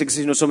Biblia dice que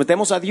si nos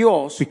sometemos a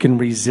Dios, we can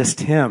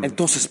resist him.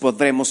 entonces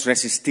podremos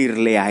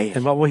resistirle a él.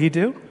 And what will he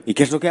do? ¿Y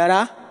qué es lo que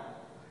hará?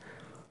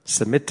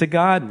 Submit to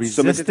God, resist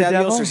the Sométete a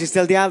Dios, devil. resiste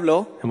al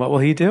diablo. And what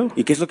will he do?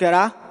 ¿Y qué es lo que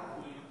hará?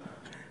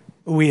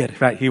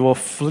 Right, he will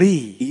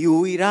flee. Y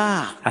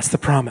huirá. That's the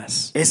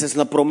promise. Esa es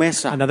la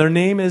promesa. Another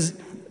name is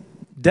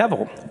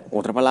devil.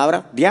 Otra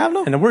palabra, diablo.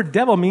 And the word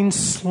devil means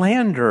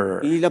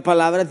slander. Y la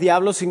palabra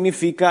diablo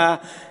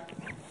significa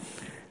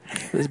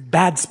It's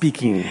bad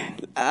speaking.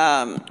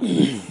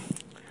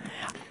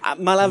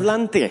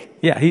 malhablante.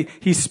 Yeah,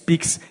 he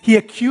speaks, he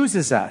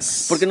accuses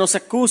us. Porque nos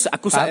acusa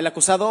el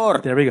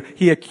acusador. There we go.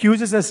 He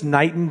accuses us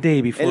night and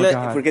day before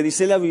God. Porque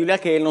dice la Biblia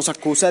que él nos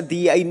acusa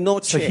día y So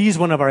noche. he's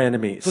one of our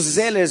enemies. Entonces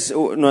él es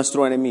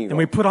nuestro enemigo. And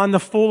we put on the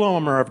full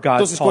armor of God,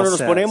 Entonces Paul cuando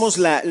nos ponemos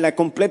says. la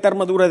completa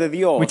armadura de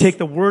Dios We take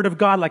the word of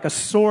God like a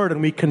sword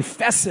and we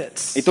confess it.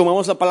 y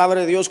tomamos la palabra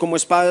de Dios como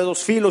espada de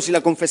dos filos y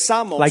la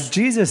confesamos Like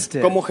Jesus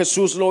did. como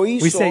Jesús lo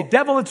hizo. We say,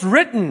 devil, it's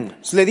written.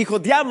 Le dijo,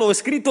 diablo,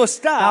 escrito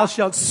está. Thou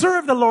shalt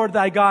serve the Lord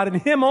thy God,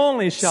 and him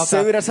only shalt thou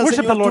Servirás al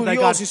worship the Señor Lord tu thy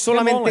God. Dios y Him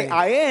solamente only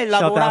a él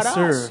shalt thou adorarás.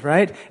 serve,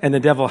 right? And the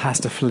devil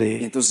has to Y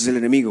flee. entonces el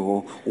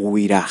enemigo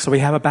huirá. So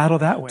we have a battle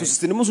that way. Entonces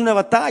tenemos una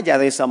batalla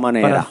de esa But a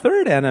manera.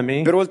 third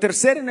enemy, Pero el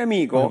tercer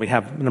enemigo, we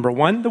have number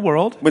one, the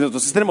world. bueno,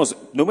 entonces tenemos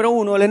número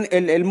uno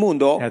el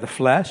mundo, We have the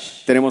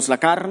flesh. tenemos la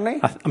carne,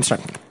 I'm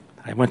sorry,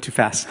 I went too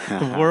fast.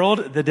 The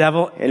world, the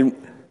devil,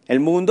 el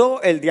mundo,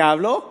 el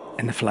diablo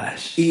and the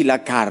flesh. y la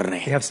We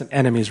carne. have some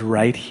enemies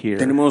right here.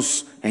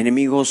 Tenemos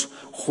enemigos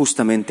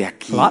justamente A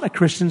aquí. lot of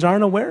Christians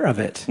aren't aware of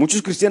it.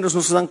 Muchos cristianos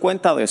no se dan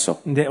cuenta de eso.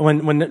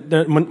 When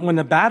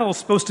the battle is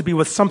supposed to be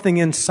with something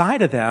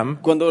inside of them,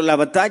 Cuando la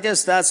batalla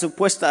está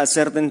supuesta a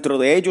ser dentro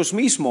de ellos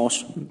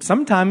mismos,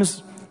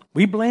 sometimes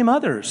we blame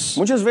others.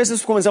 muchas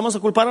veces comenzamos a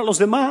culpar a los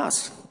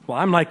demás. Well,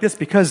 I'm like this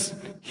because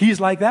he's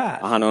like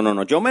that.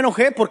 No. Yo me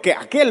enojé porque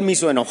aquel me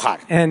hizo enojar.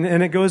 And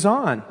it goes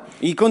on.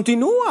 Y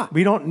continúa.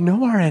 We don't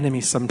know our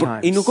enemies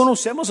sometimes. Y no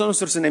conocemos a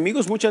nuestros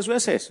enemigos muchas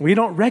veces. We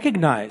don't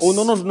recognize O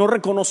no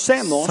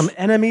reconocemos some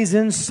enemies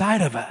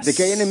inside of us de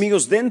que hay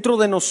enemigos dentro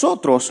de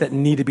nosotros that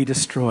need to be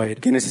destroyed.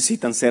 que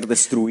necesitan ser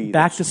destruidos.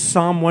 Back to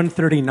Psalm Si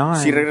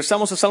 139.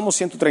 regresamos a Salmo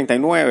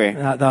 139,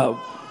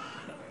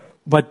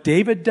 What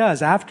David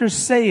does after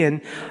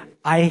saying,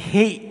 I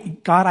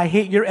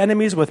hate your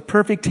enemies with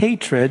perfect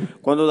hatred.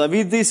 cuando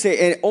David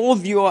dice,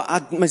 odio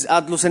a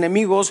los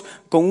enemigos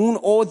con un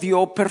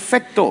odio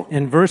perfecto.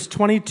 In verse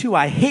 22,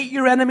 I hate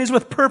your enemies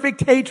with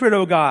perfect hatred,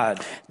 O God.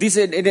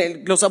 Dice,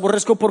 los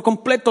aborrezco por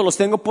completo, los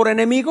tengo por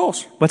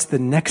enemigos. What's the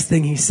next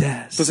thing he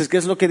says? Entonces, ¿qué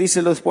es lo que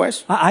dice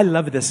después? I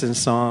love this in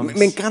Psalms.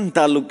 Me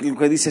encanta lo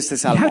que dice este You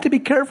salmo. have to be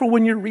careful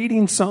when you're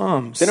reading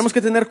Psalms. Tenemos que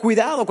tener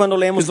cuidado cuando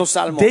leemos los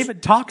salmos. David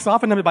talks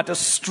often about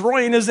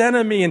destroying his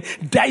enemy and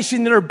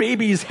dashing their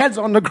babies' heads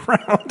on the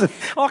ground.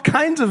 All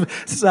kinds of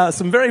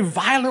some very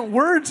violent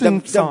words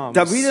in Psalms.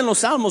 David en los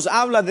salmos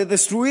habla de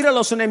destruir a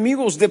los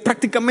enemigos, de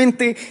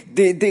prácticamente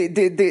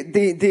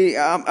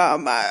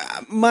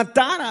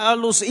matar a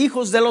los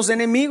hijos de los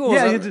enemigos,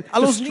 Yeah, a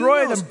los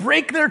destroy niños. them,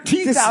 break their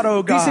teeth out,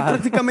 oh Dice God.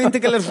 prácticamente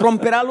que les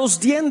romperá los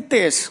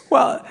dientes.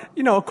 Well,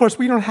 of course,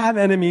 we don't have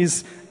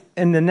enemies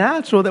in the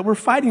natural that we're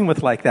fighting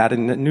with like that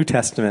in the New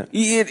Testament.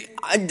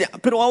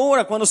 Pero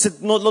ahora cuando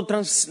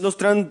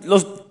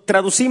los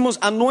traducimos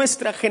a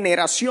nuestra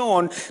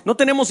generación, no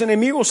tenemos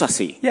enemigos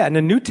así. Yeah, in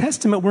the New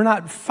Testament, we're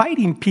not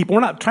fighting people.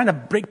 We're not trying to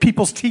break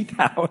people's teeth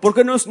out.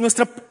 Porque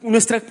nuestra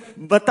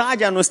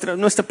batalla,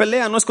 nuestra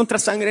pelea no es contra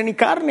sangre ni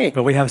carne,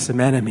 But we have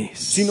some enemies.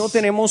 sino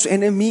tenemos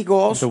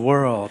enemigos, The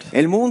world,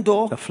 el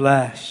mundo, the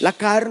flesh, la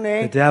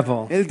carne, the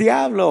devil. el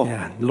diablo.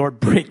 Yeah, Lord,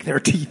 break their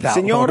teeth out.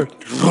 Señor, Lord,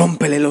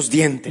 rómpele los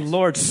dientes.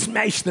 Lord,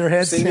 smash their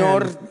heads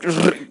Señor,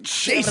 in.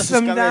 Chase sus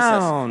them cabezas.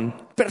 down.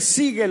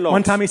 Persíguelos.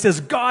 One time he says,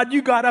 God,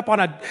 you got up on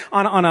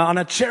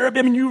a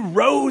cherubim and you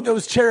rode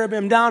those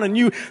cherubim down and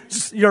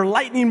your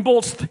lightning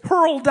bolts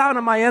hurled down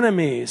at my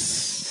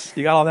enemies.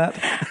 You got all that?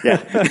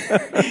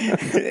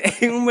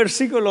 En un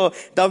versículo,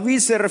 David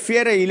se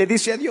refiere y le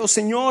dice a Dios,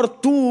 Señor,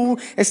 tú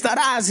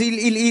estarás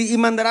y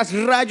mandarás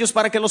rayos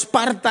para que los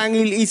partan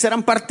y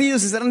serán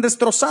partidos y serán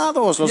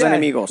destrozados los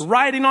enemigos.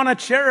 Riding on a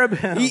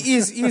cherubim. Y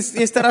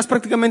estarás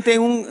prácticamente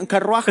en un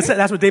carruaje.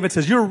 That's what David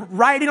says. You're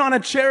riding on a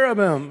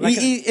cherubim.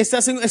 Like Y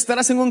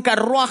estarás en un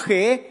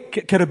carruaje.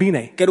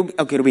 Cherubine.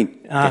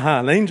 Querubín.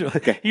 An angel.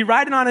 You're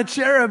riding on a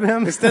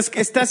cherubim.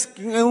 Estás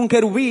en un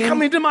querubín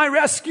Coming to my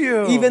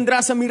rescue. y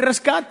vendrás a mi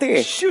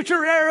rescate. Shoot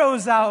your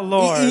arrows out,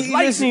 Lord. Y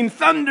Lightning,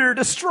 thunder,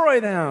 destroy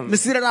them.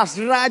 Les tirarás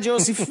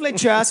rayos y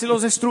flechas y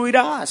los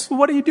destruirás.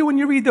 What do you do when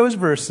you read those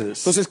verses?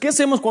 Entonces, ¿qué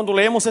hacemos cuando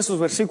leemos esos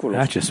versículos?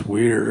 That's just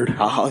weird.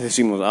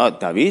 Decimos,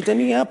 David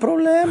tenía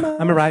problemas.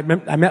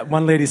 I met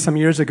one lady some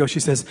years ago. She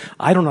says,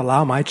 I don't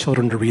allow my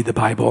children to read the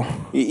Bible.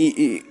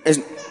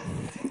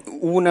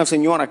 Hubo una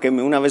señora que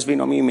una vez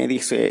vino a mí y me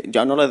dice,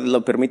 ya no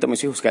le permito a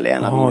mis hijos que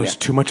lean la Biblia. There's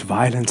too much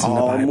violence in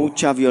the Bible.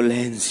 Mucha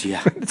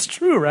violencia. It's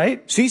true,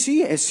 right?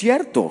 Sí, es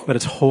cierto. But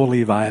it's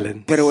holy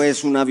violence. Pero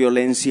es una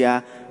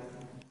violencia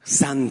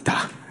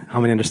santa. How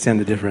many understand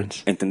the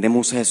difference?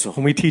 Entendemos eso.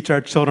 When we teach our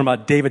children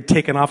about David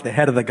taking off the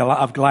head of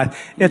Goliath,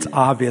 it's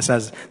obvious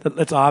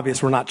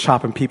we're not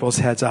chopping people's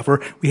heads off.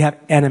 We have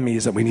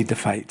enemies that we need to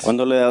fight.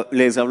 Cuando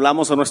les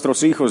hablamos a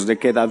nuestros hijos de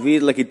que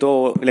David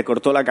le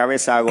cortó la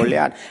cabeza a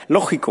Goliat,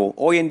 lógico,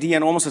 hoy en día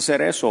no vamos a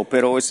hacer eso,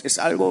 pero es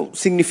algo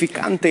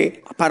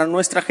significante para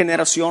nuestra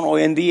generación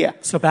hoy en día.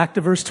 So back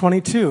to verse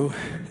 22.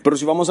 Pero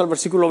si vamos al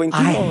versículo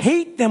 22. I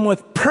hate them with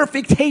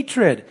perfect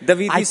hatred.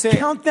 David dice, I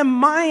count them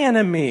my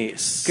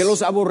enemies. Que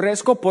los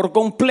aborrezco por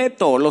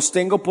completo, los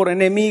tengo por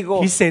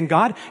enemigos. He's saying,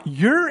 God,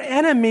 your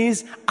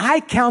enemies,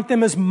 I count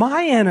them as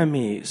my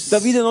enemies.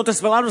 David en otras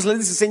palabras le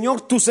dice,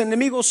 Señor, tus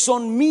enemigos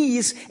son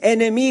mis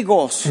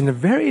enemigos. In the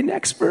very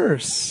next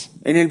verse,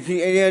 en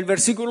el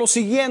versículo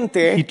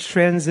siguiente, he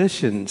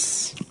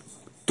transitions.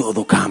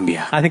 Todo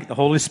cambia. I think the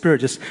Holy Spirit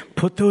just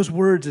put those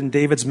words in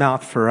David's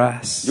mouth for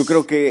us. Yo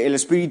creo que el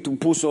Espíritu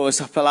puso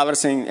esas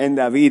palabras en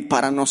David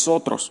para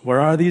nosotros.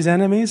 Where are these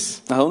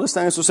enemies? ¿A dónde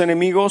están esos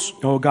enemigos?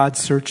 Oh, God,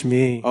 search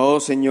me.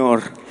 Oh,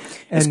 Señor,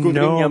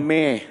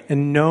 escudriñame.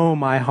 And know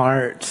my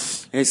heart.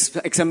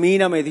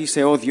 Examíname,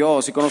 dice, oh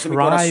Dios, y conoce mi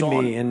corazón.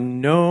 Try me and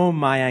know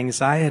my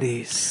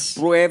anxieties.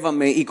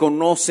 Pruébame y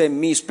conoce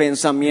mis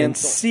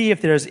pensamientos. And see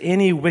if there's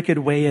any wicked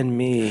way in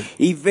me.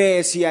 Y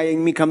ve si hay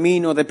en mi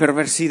camino de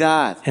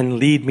perversidad. And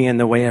lead me in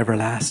the way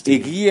everlasting. Y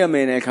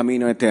guíame en el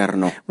camino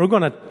eterno.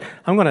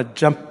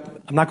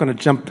 I'm not going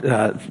to jump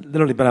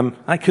literally, but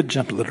I could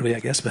jump literally, I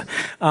guess. But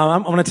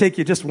I'm going to take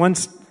you just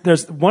once.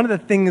 There's one of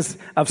the things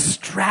of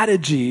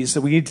strategies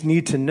that we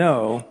need to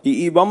know.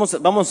 Y vamos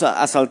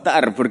a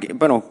saltar, porque,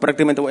 bueno,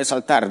 prácticamente voy a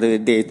saltar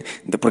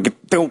porque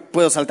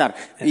puedo saltar.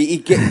 Y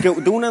que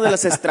de una de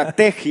las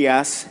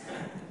estrategias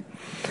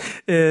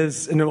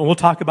and we'll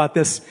talk about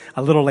this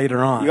a little later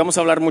on. Y vamos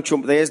a hablar mucho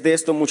de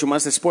esto mucho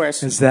más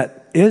después. Is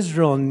that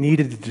Israel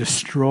needed to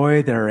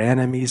destroy their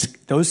enemies.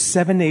 Those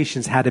 7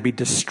 nations had to be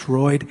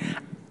destroyed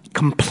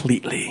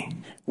completely.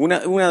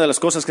 Una de las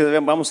cosas que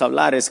vamos a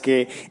hablar es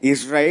que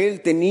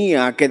Israel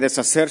tenía que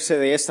deshacerse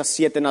de estas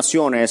 7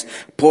 naciones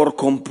por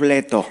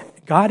completo.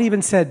 God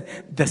even said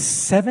the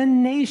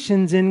 7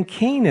 nations in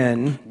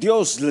Canaan.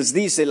 Dios les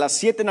dice las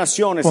 7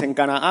 naciones en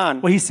Canaán.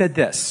 Well, he said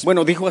this.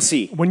 Bueno, dijo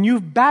así. When you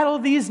battle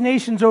these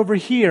nations over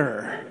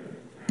here.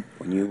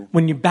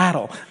 When you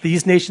battle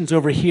these nations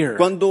over here.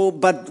 Cuando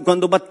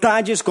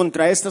batalles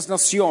contra estas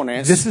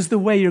naciones. This is the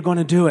way you're going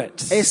to do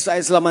it. Esa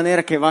es la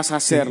manera que vas a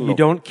hacerlo. You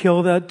don't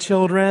kill the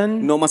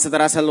children. No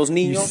matarás a los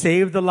niños.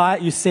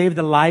 You save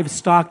the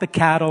livestock, the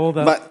cattle,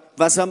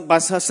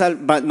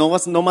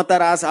 no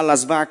matarás a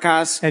las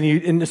vacas,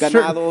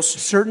 ganados.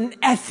 Certain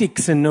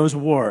ethics in those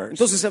wars.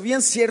 Entonces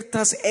habían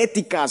ciertas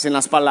éticas en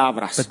las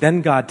palabras. But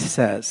then God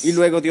says, y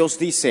luego Dios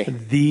dice,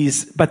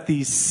 these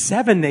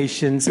 7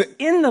 nations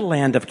in the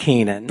land of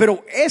Canaan.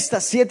 Pero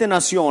estas 7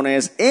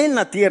 naciones en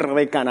la tierra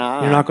de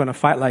Canaán. You're not going to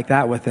fight like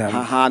that with them.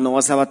 No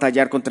vas a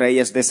batallar contra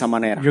ellas de esa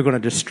manera. You're going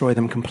to destroy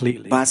them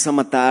completely. Vas a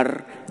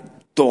matar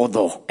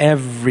todo.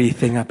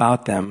 Everything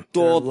about them.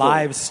 Todo.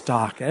 Their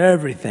livestock,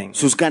 everything.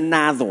 Sus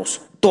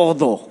ganados,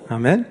 todo.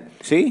 Amen.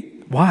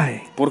 ¿Sí?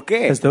 Why? ¿Por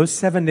qué? Because those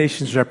 7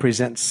 nations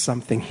represent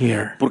something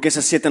here. Porque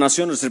esas 7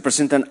 naciones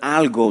representan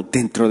algo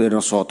dentro de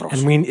nosotros.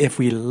 And if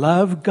we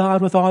love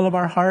God with all of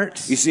our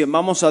hearts, y si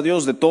amamos a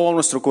Dios de todo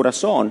nuestro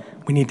corazón,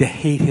 we need to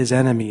hate His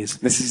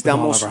enemies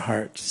necesitamos with all of our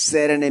hearts.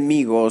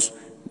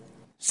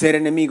 ser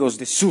enemigos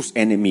de sus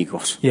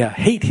enemigos. Yeah,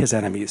 hate his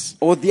enemies.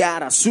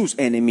 Odiar a sus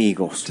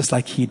enemigos. Just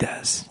like he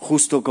does.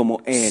 Justo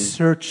como él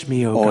Search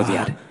me, O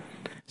odia. God.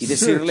 Y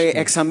decirle,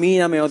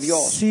 examíname, oh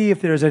Dios. See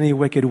if there's any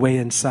wicked way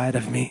inside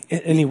of me,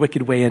 any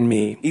wicked way in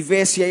me. Y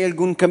ve si hay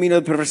algún camino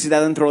de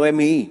perversidad dentro de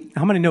mí.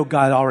 How many know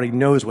God already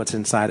knows what's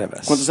inside of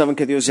us? ¿Cuántos saben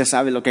que Dios ya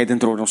sabe lo que hay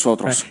dentro de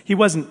nosotros? Right. He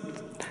wasn't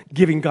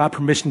giving God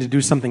permission to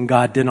do something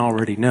God didn't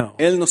already know.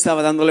 Él no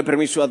estaba dándole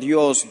permiso a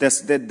Dios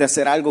de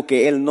hacer algo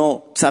que él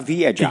no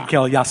sabía ya.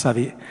 Ya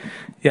sabía.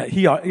 Yeah,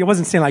 he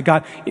wasn't saying like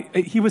God.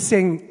 He was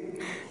saying,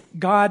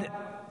 God,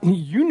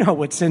 you know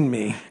what's in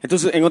me.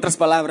 Entonces, en otras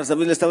palabras,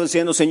 David le estaba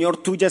diciendo, Señor,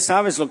 tú ya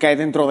sabes lo que hay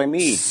dentro de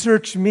mí.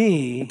 Search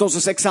me.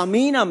 Entonces,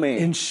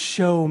 examíname. And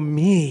show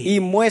me. Y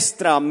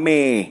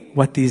muéstrame.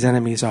 What these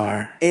enemies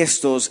are.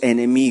 Estos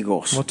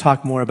enemigos. We'll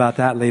talk more about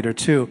that later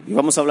too. Y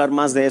vamos a hablar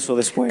más de eso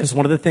después. Because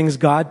one of the things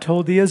God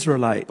told the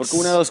Israelites. Porque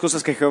una de las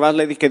cosas que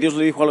Dios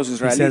le dijo a los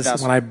israelitas. He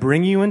says, when I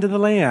bring you into the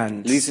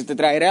land. Le dice, te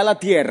traeré a la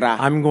tierra.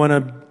 I'm going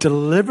to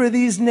deliver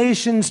these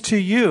nations to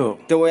you.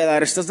 Te voy a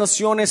dar estas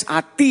naciones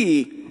a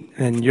ti.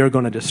 and you're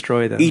going to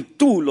destroy them. y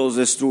tú los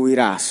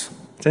destruirás.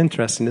 It's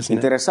interesting, isn't it?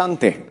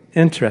 Interesante.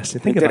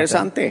 Interesting. Think about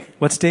Interesante. that.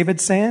 What's David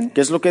saying?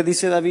 ¿Qué es lo que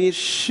dice David?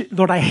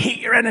 Lord, I hate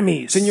your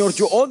enemies. Señor,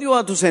 yo odio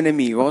a tus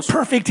enemigos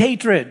Perfect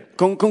hatred.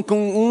 con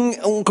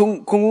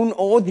un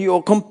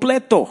odio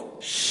completo.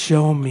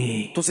 Show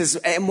me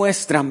Entonces,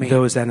 muéstrame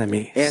those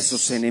enemies,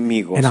 esos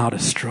enemigos and I'll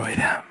destroy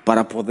them.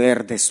 para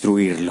poder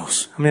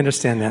destruirlos. I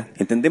understand that.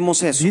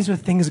 ¿Entendemos eso? These are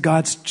things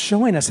God's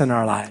showing us in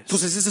our lives.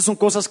 Entonces, esas son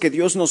cosas que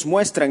Dios nos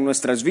muestra en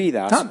nuestras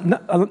vidas.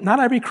 Not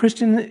every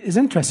Christian is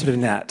interested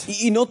in that.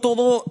 Y no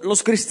todos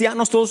los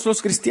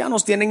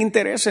cristianos tienen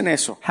interés en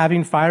eso.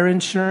 Having fire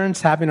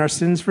insurance, having our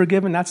sins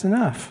forgiven, that's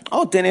enough.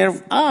 Tener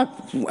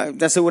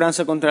de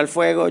aseguranza contra el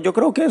fuego, yo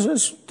creo que eso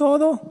es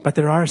todo. But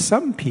there are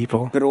some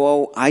people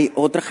Pero hay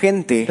otra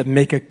gente that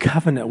make a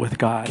covenant with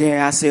God que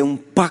hace un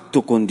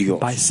pacto con Dios,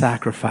 by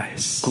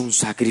sacrifice. con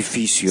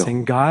sacrificio.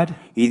 Saying, God,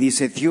 Y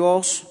dice,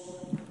 Dios,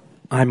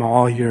 I'm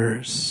all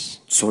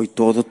yours. soy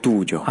todo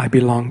tuyo. I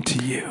belong to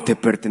you. Te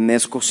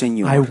pertenezco, I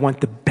Señor. want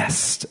the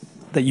best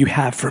that you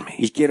have for me.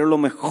 Y quiero lo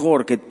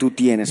mejor que tú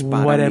tienes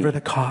para Whatever mí,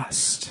 the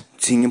cost,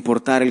 sin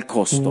importar el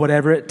costo,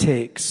 whatever it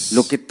takes,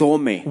 lo que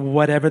tome,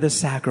 whatever the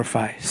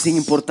sacrifice. sin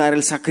importar el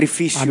I'm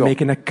sacrificio.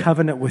 making a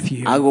covenant with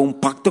you, Hago un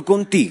pacto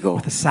contigo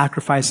with the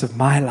sacrifice of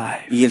my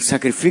life. y el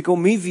sacrifico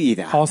mi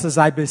vida. Paul says,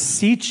 I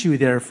beseech you,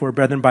 therefore,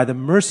 brethren, by the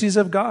mercies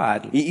of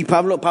God. Y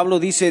Pablo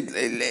dice,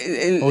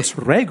 Os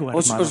ruego,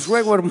 os hermanos,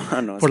 ruego,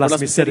 hermanos, por las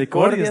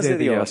misericordias de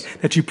Dios,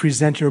 that you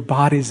present your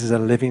bodies as a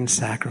living que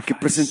sacrifice.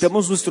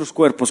 presentemos nuestros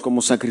cuerpos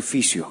como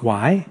sacrificio.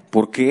 Why?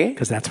 ¿Por qué?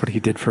 Because that's what he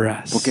did for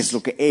us. Porque es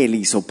lo que Él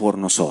hizo por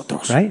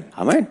nosotros. Right?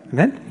 Amén.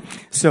 Amen?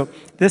 So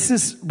this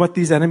is what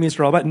these enemies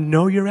are all about.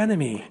 Know your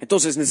enemy.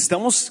 Entonces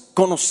necesitamos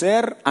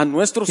conocer a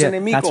nuestros Yeah,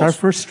 enemigos. that's our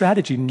first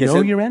strategy. Que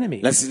Know your enemy.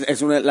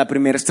 es la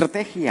primera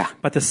estrategia.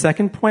 But the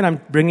second point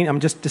I've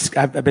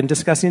been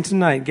discussing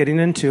tonight, getting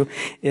into,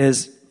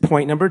 is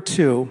point number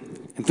 2.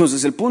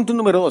 Entonces el punto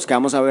número 2 que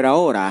vamos a ver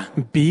ahora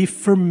Be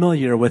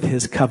familiar with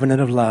his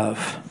covenant of love.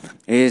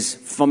 es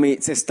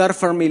estar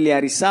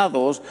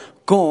familiarizados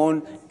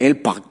con el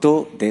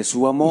pacto de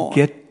su amor.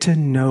 Get to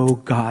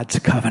know God's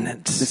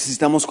covenant.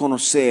 Necesitamos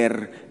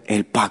conocer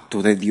el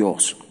pacto de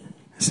Dios.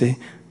 See,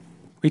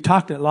 we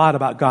talked a lot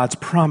about God's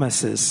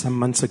promises some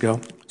months ago.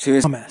 ¿Sí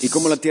ves? Promise. Y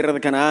como la tierra de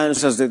Canaán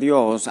es de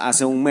Dios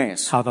hace un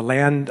mes. How the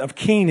land of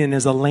Canaan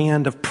is a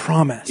land of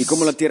promise. Y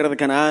como la tierra de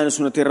Canaán es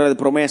una tierra de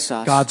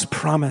promesas. God's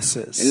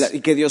promises. Y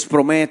que Dios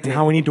promete. And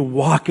how we need to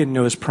walk in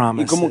those Y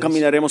promises. cómo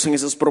caminaremos en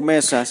esas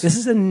promesas. This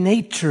is the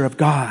nature of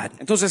God.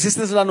 Entonces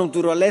esta es la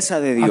naturaleza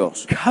de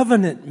Dios. A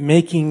covenant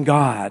making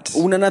God.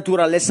 Una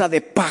naturaleza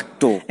de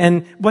pacto.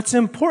 And what's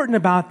important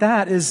about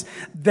that is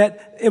that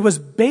it was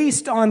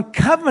based on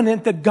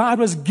covenant that God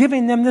was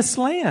giving them this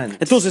land.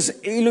 Entonces,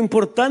 y lo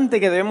importante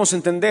que debemos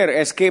entender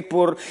es que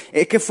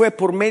fue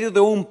por medio de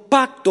un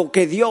pacto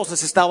que Dios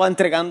les estaba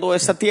entregando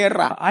esta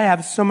tierra. I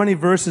have so many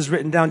verses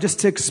written down just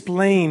to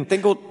explain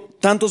Tengo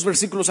tantos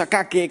versículos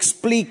acá que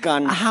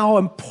explican how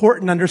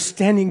important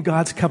understanding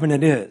God's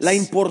covenant is. la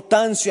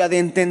importancia de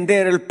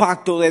entender el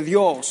pacto de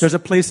Dios. There's a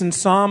place in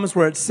Psalms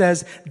where it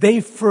says,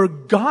 they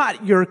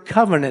forgot your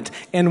covenant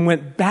and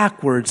went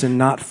backwards and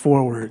not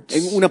forwards.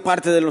 En una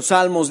parte de los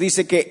Salmos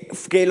dice que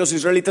los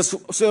israelitas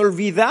se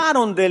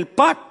olvidaron del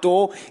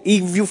pacto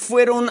y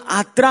fueron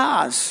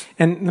atrás.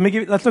 And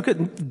let's look at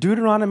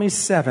Deuteronomy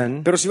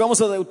 7, Pero si vamos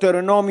a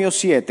Deuteronomio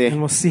 7, and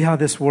we'll see how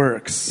this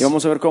works. y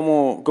vamos a ver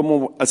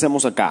cómo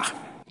hacemos acá.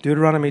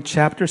 Deuteronomy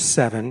chapter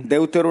 7,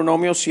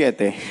 Deuteronomio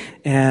 7.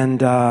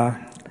 and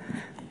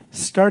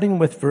starting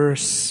with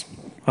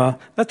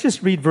let's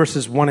just read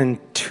verses 1 and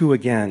 2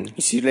 again,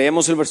 Y si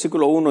leemos el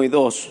versículo 1 y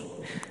 2,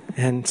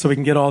 and so we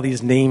can get all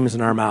these names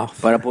in our mouth.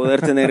 para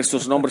poder tener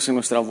estos nombres en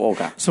nuestra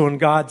boca. So when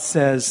God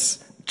says,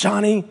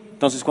 Johnny,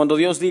 Entonces, cuando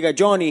Dios diga,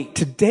 Johnny,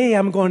 today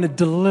I'm going to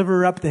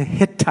deliver up the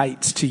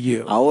Hittites to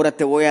you. ahora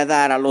te voy a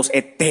dar a los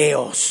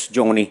eteos,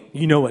 Johnny.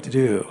 You know what to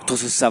do.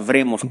 Entonces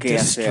sabremos qué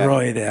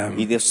Destroy hacer them.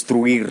 y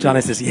destruirlos.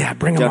 Johnny says, yeah,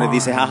 bring them Johnny on.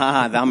 dice,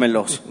 jajaja,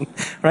 dámelos.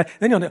 Right?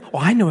 Then you'll know, oh,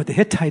 I know what the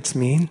Hittites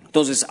mean.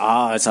 Entonces,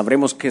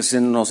 sabremos qué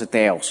son los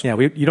eteos. Yeah,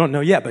 you don't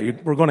know yet, but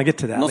we're going to get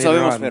to that No later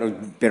sabemos,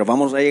 on. pero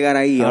vamos a llegar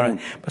ahí. All aún.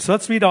 right. So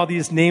let's read all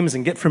these names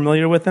and get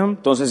familiar with them.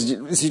 Entonces,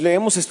 si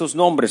leemos estos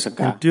nombres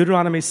acá,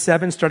 Deuteronomy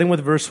 7, starting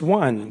with verse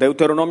 1.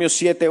 Deuteronomio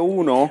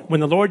 7:1, When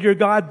the Lord your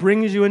God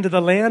brings you into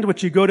the land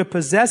which you go to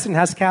possess and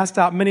has cast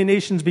out many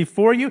nations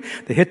before you,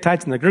 the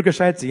Hittites and the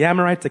Girgashites, the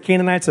Amorites, the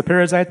Canaanites, the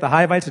Perizzites, the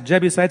Hivites, the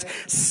Jebusites,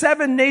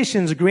 7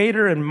 nations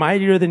greater and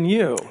mightier than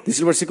you. dice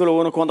el versículo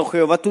 1, cuando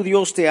Jehová tu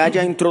Dios te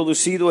haya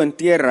introducido en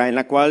tierra en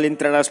la cual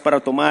entrarás para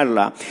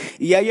tomarla,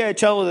 y haya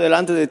echado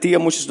delante de ti a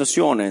muchas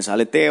naciones,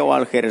 al Eteo,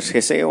 al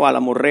Jerjeseo, al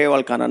Amorreo,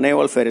 al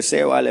Cananeo, al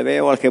Fereceo, al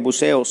Ebeo, al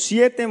Jebuseo,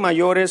 7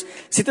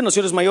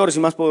 naciones mayores y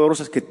más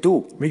poderosas que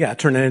tú. We got to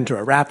turn it into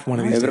a rap one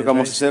of these Yo days. creo que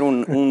vamos a Right? hacer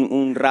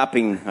un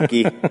rapping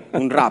aquí,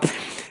 un rap.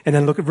 And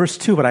then look at verse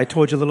 2, what I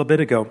told you a little bit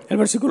ago. El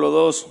versículo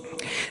 2.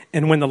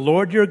 And when the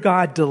Lord your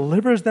God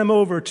delivers them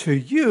over to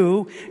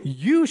you,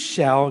 you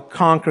shall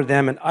conquer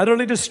them and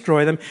utterly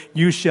destroy them.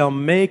 You shall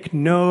make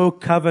no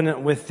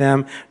covenant with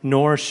them,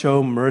 nor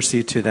show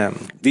mercy to them.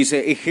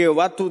 Dice, y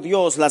Jehová tu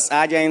Dios las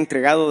haya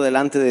entregado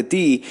delante de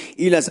ti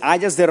y las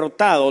hayas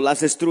derrotado,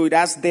 las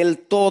destruirás del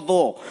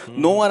todo.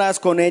 No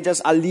harás con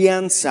ellas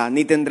alianza,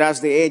 ni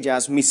tendrás de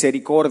ellas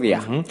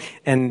misericordia.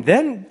 And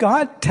then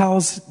God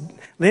tells,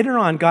 later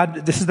on,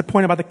 God, this is the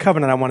point about the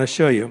covenant I want to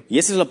show you. Y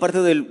esa es la parte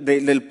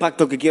del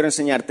pacto que quiero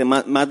enseñarte.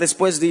 Más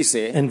después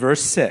dice, In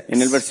verse 6.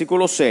 en el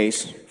versículo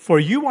 6, For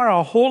you are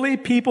a holy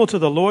people to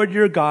the Lord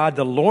your God.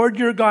 The Lord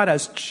your God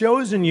has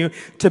chosen you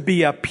to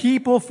be a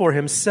people for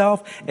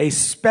himself, a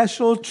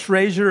special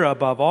treasure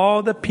above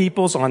all the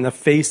peoples on the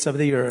face of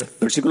the earth.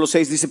 versículo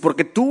 6 dice,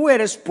 porque tú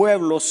eres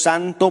pueblo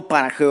santo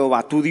para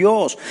Jehová tu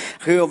Dios.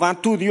 Jehová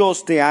tu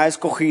Dios te ha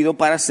escogido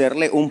para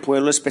hacerle un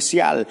pueblo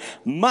especial,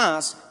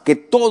 más que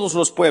todos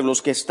los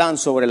pueblos que están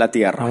sobre la I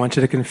tierra. want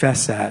you to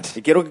confess that.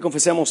 Y quiero que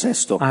confesemos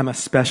esto. I'm a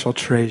special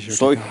treasure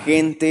Soy to God.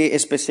 gente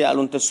especial,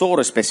 un tesoro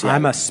I'm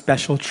especial. a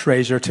special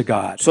treasure to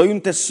God. Soy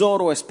un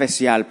tesoro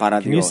especial para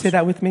Can you Dios. say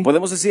that with me?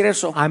 ¿Podemos decir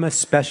eso? I'm a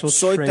special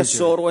Soy treasure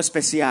tesoro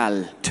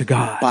especial to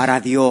God. para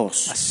A Dios.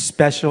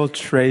 special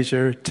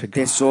treasure to God.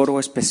 Tesoro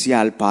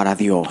especial para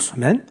Dios.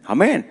 Amen?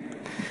 Amén.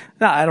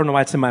 Now, I don't know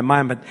why it's in my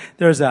mind, but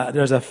there's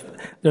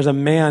a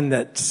man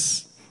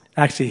that's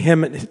actually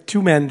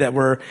two men that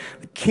were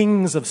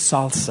kings of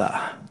salsa.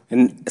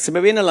 Se me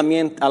viene a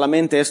la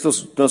mente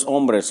estos dos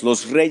hombres,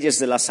 los reyes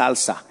de la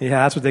salsa.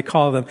 Yeah, that's what they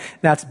call them.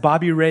 That's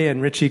Bobby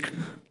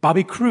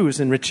Cruz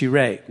and Richie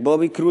Ray.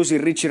 Bobby Cruz y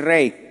Richie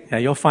Ray. Yeah,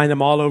 you'll find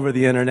them all over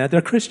the internet.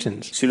 They're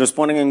Christians. Si los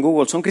ponen en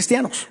Google, son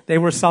cristianos. They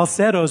were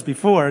salseros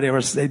before.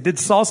 They did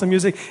salsa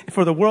music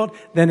for the world.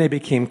 Then they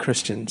became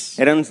Christians.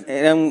 Eran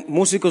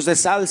músicos de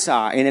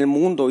salsa en el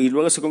mundo y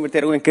luego se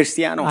convirtieron en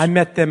cristianos. I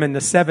met them in the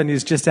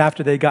 70s just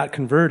after they got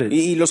converted.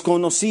 Y los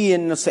conocí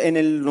en los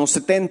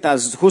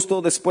 70s,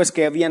 justo después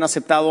que habían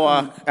aceptado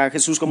a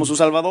Jesús como su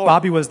Salvador.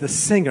 Bobby was the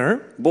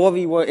singer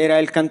Bobby era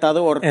el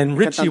cantador. and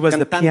Richie was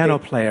the cantante. piano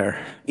player.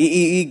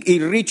 Y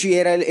Richie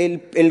era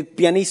el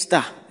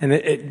pianista. And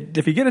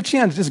if you get a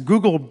chance, just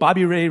Google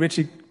Bobby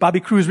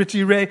Cruz,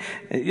 Richie Ray.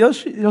 And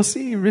you'll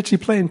see Richie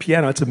playing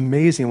piano. It's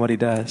amazing what he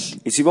does.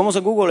 Y si vamos a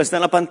Google, está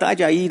en la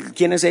pantalla ahí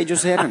quiénes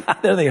ellos eran.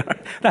 There they are.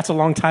 That's a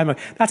long time ago.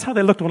 That's how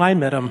they looked when I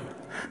met them.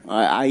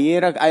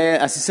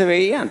 Así se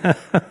veían.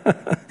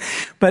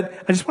 But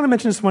I just want to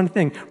mention this one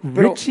thing.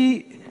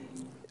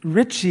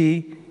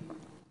 Richie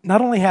not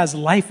only has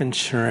life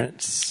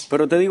insurance,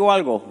 Pero te digo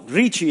algo,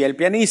 Richie, el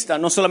pianista,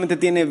 no solamente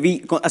tiene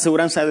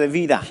aseguranza de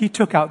vida, he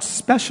took out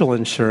special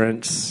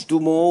insurance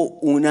tomó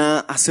una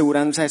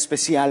aseguranza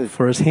especial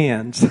for his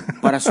hands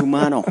para su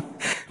mano,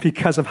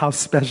 because of how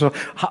special,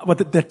 what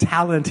the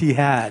talent he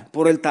had.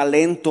 por el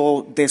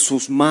talento de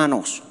sus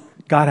manos.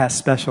 God has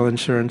special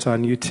insurance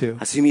on you too.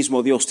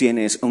 Asimismo, Dios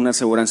tiene una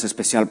aseguranza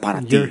especial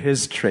para ti, You're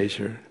his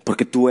treasure.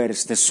 porque tú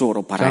eres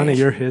tesoro para Johnny, Él.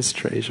 you're his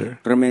treasure.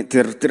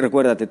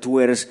 Recuérdate,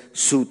 tú eres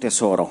su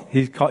tesoro.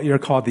 You're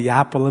called the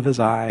apple of his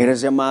eye.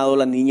 Eres llamado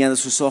la niña de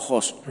sus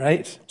ojos.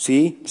 Right?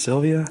 ¿Sí,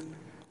 Sylvia?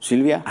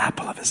 Silvia?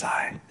 Apple of his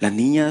eye. La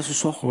niña de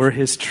sus ojos. We're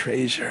his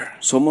treasure.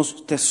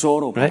 Somos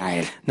tesoro para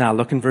Right? Él. Now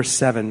look in verse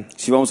 7.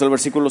 Si vamos al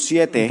versículo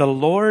 7. The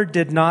Lord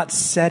did not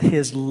set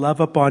his love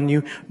upon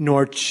you,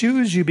 nor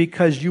choose you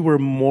because you were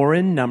more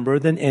in number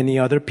than any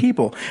other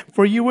people,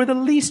 for you were the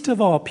least of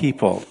all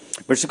people.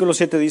 Versículo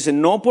 7 dice,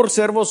 no por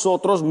ser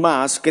vosotros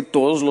más que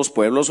todos los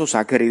pueblos os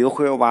ha querido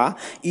Jehová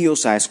y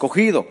os ha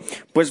escogido,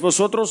 pues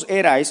vosotros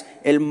erais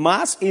el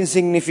más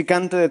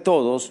insignificante de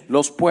todos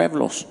los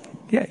pueblos.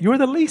 Yeah, you were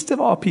the least of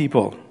all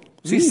people.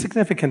 Sí. Least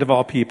significant of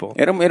all people.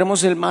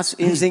 Éramos el más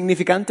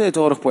insignificante de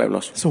todos los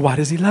pueblos. So why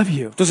does he love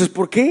you? Entonces,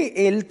 ¿por qué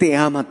Él te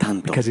ama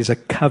tanto? Because he's a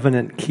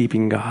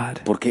covenant-keeping God.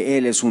 Porque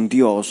Él es un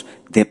Dios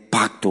de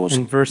pactos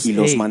In verse y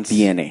los 8.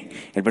 mantiene.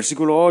 El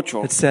versículo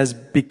 8 It says,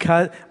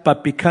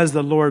 because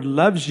the Lord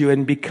loves you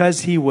and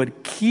because he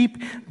would keep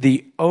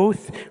the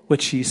oath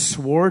which he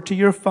swore to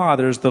your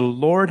fathers, the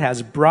Lord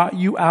has brought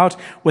you out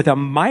with a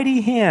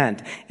mighty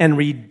hand and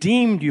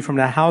redeemed you from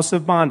the house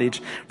of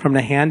bondage, from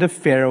the hand of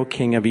Pharaoh,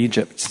 king of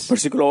Egypt.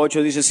 Versículo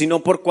 8 dice, sino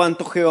por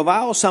cuanto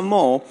Jehová os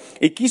amó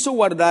y quiso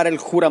guardar el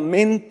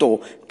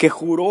juramento que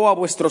juró a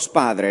vuestros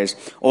padres,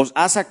 os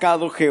ha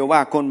sacado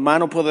Jehová con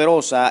mano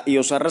poderosa y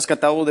os ha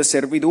rescatado de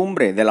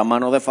servidumbre de la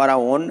mano de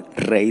Faraón,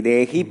 rey de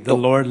The Egipto.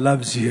 Lord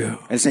loves you.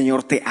 El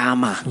Señor te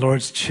ama. The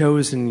Lord's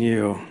chosen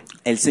you.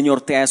 El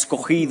Señor te ha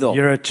escogido.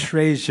 You're a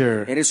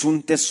treasure. Eres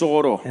un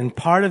tesoro. And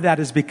part of that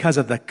is because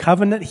of the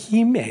covenant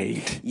he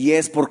made. Y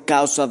es por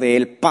causa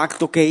del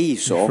pacto que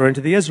hizo Referring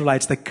to the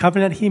Israelites, the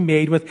covenant he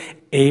made with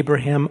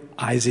Abraham,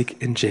 Isaac,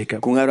 and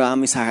Jacob. con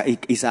Abraham,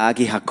 Isaac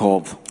y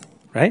Jacob.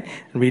 Right?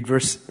 And read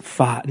verse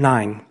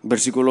 9.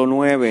 Versículo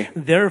 9.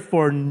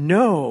 Therefore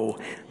know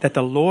that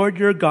the Lord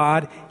your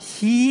God,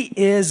 he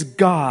is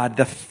God,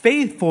 the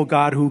faithful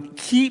God who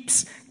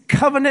keeps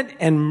covenant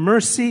and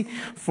mercy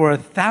for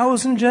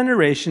 1,000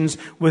 generations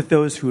with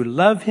those who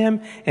love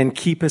him and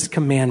keep his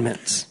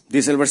commandments.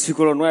 Dice el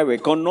versículo 9,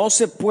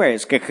 conoce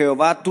pues que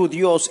Jehová tu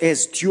Dios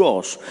es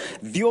Dios,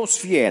 Dios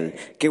fiel,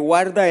 que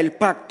guarda el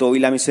pacto y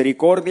la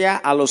misericordia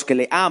a los que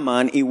le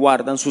aman y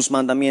guardan sus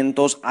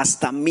mandamientos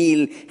hasta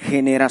 1000 He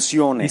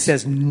generaciones.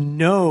 says,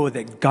 know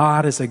that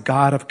God is a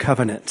God of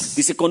covenants.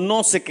 Dice,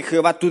 conoce que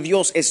Jehová tu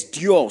Dios es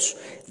Dios,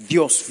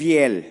 Dios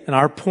fiel. And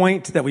our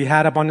point that we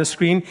had up on the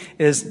screen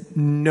is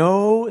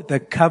know the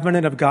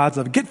covenant of God's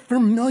love. Get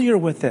familiar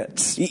with it.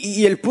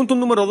 Y el punto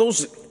número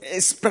 2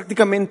 es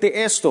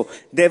prácticamente esto.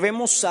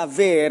 Debemos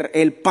saber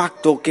el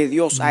pacto que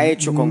Dios ha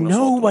hecho con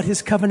Know nosotros. what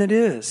his covenant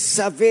is.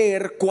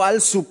 Saber cuál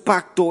su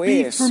pacto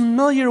Be es.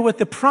 familiar with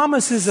the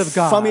promises of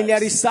God.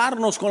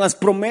 Familiarizarnos con las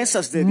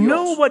promesas de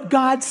Know Dios. what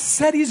God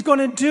said he's going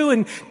to do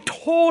and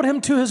told him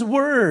to his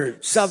word.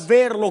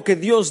 Saber lo que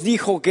Dios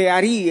dijo que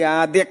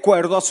haría de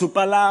acuerdo a su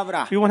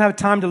palabra. We won't have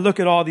time to look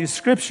at all these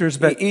scriptures,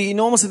 but Y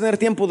no vamos a tener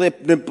tiempo de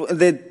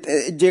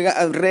llegar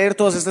a leer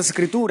todas estas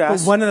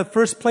escrituras. one of the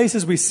first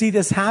places we see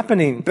this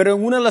happening Pero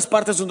en una de las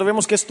partes donde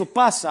vemos que esto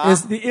pasa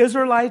is the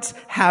Israelites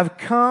have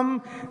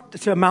come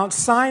to Mount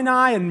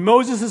Sinai and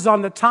Moses is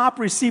on the top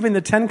receiving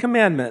the 10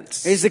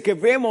 Commandments. es de que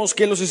vemos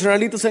que los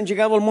israelitas han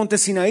llegado al monte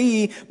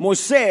Sinaí,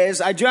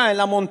 Moisés allá en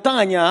la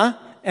montaña,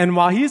 And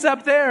while he's up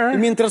y there,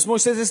 mientras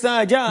Moisés está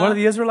what are allá,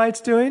 the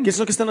Israelites doing? ¿qué es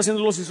lo que están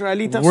haciendo los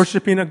israelitas?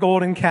 Worshiping a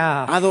golden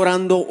calf.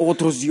 Adorando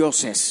otros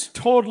dioses.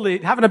 Totally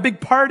having a big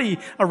party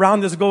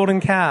around this golden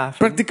calf.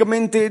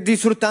 Prácticamente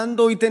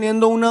disfrutando y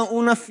teniendo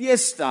una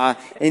fiesta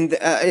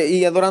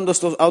y adorando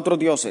a otros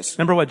dioses.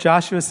 Remember what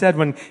Joshua said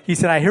when he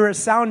said, I hear a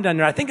sound down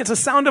there. I think it's a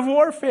sound of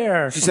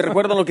warfare. Si se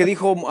recuerdan lo que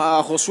dijo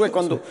a Josué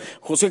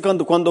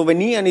cuando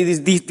venían y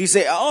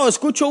dice, oh,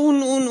 escucho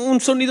un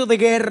sonido de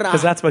guerra.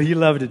 Because that's what he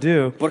loved to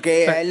do.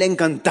 Porque a él le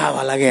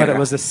encantaba la But it guerra.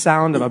 was the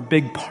sound of a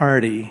big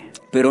party.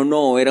 Pero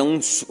no, era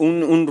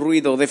un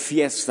ruido de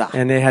fiesta.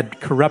 And they had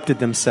corrupted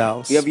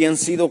themselves. Y habían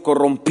sido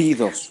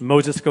corrompidos.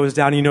 Moses goes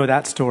down, you know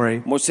that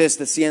story. Moisés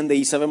desciende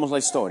y sabemos la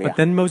historia. But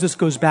then Moses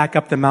goes back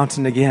up the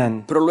mountain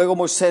again. Pero luego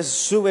Moisés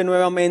sube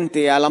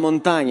nuevamente a la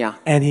montaña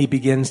And he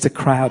begins to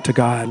cry out to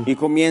God. y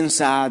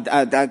comienza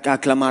a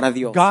clamar a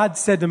Dios. God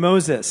said to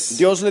Moses,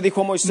 Dios le dijo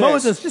a Moses,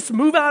 Moisés, just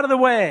move out of the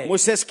way.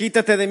 Moisés,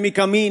 quítate de mi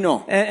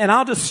camino And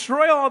I'll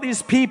destroy all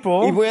these y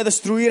people voy a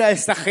destruir a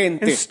esta and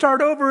gente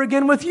start over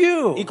again with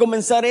you. y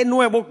comenzaré de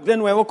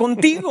nuevo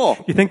contigo.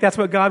 You think that's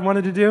what God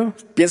wanted to do?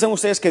 ¿Piensan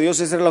ustedes que Dios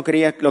eso lo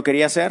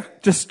quería hacer?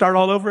 Just start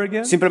all over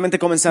again? Simplemente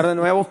comenzar de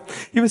nuevo.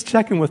 He was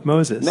checking with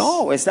Moses.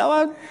 No,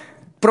 estaba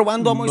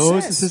probando a Moisés.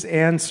 Moses'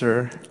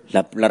 answer,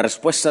 La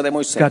respuesta de God,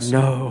 Moisés.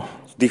 no.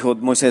 Dijo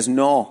Moisés,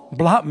 no.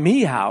 Blot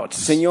me out.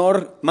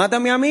 Señor,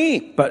 mátame a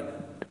mí. But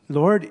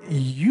Lord,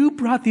 you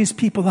brought these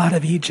people out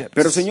of Egypt.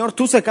 Pero Señor,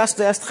 tú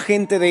sacaste a esta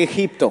gente de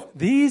Egipto.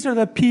 These are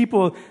the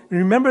people,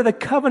 remember the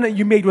covenant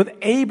you made with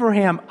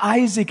Abraham,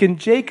 Isaac, and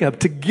Jacob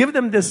to give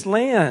them this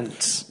land.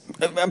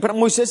 Pero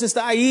Moisés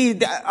está ahí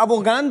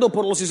abogando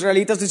por los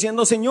israelitas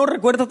diciendo, Señor,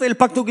 recuérdate del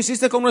pacto que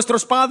hiciste con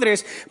nuestros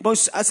padres.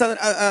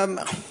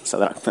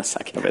 Sadrach,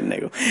 Mesach y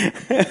Abednego.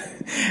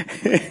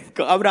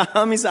 Con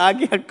Abraham, Isaac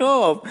y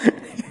Jacob.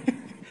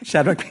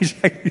 Shadrach,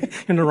 Meshach,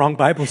 in the wrong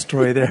Bible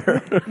story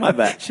there. My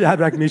bad.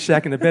 Shadrach,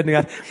 Meshach, and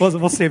Abednego.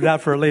 We'll save that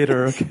for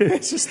later, okay?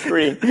 It's just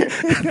 3.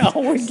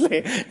 Always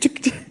late.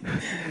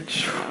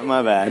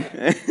 My bad.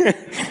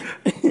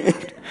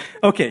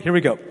 Okay, here we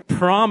go.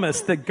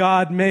 Promise that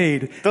God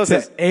made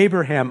Entonces, to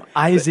Abraham,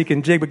 Isaac,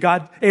 and Jacob.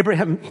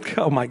 Abraham,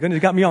 oh my goodness, you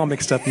got me all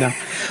mixed up now.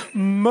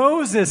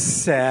 Moses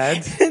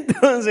said,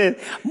 Entonces,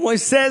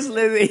 Moisés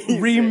le dice,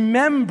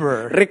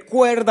 remember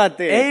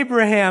recuérdate,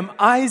 Abraham,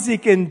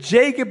 Isaac, and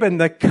Jacob and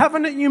the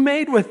covenant you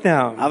made with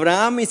them.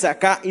 Abraham,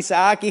 Isaac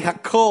y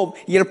Jacob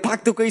y el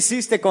pacto que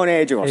hiciste con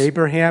ellos.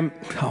 Abraham,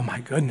 oh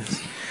my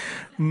goodness.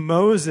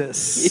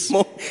 Moses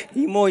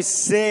Y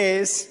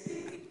Moisés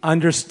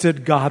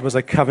understood God was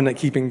a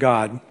covenant-keeping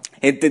God.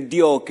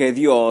 entendió que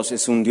Dios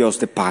es un Dios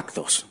de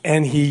pactos.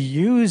 And he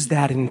used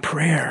that in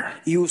prayer.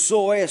 Y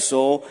usó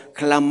eso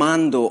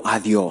clamando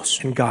a Dios.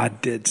 And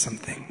God did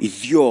something. Y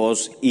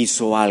Dios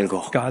hizo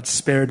algo. God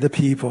spared the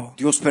people.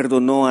 Dios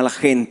perdonó a la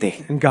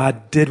gente And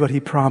God did what he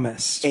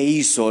promised. e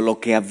hizo lo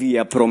que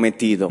había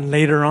prometido.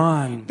 Later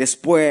on,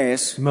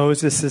 Después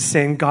Moses is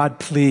saying, God,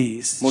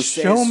 please,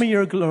 Moisés- show me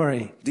your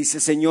glory.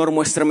 dice, Señor,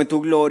 muéstrame tu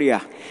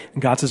gloria.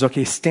 And God says,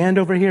 okay, stand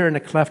over here in the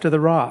cleft of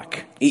the rock.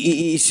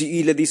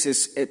 Y le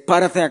dices,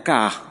 párate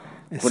acá,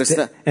 por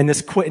In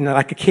this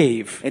like a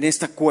cave. en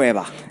esta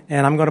cueva.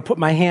 And I'm going to put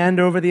my hand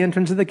over the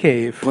entrance of the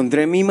cave.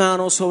 Pondré mi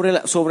mano sobre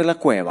la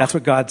cueva. That's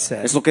what God Es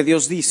said. lo que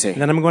Dios dice.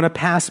 And then I'm going to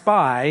pass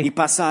by. Y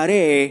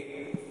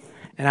pasaré,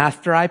 And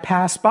after I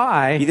pass y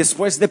by,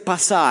 después de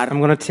pasar, I'm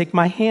going to take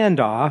my hand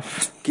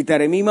off.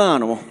 quitaré mi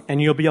mano And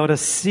you'll be able to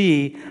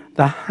see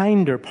the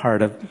hinder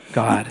part of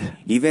God.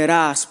 y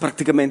verás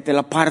prácticamente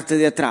la parte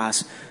de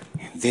atrás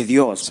de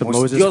Dios. So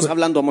Moses Dios would-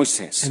 hablando a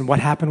Moisés. And what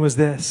happened was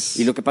this.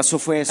 Y lo que pasó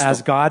fue esto,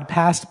 As God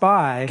passed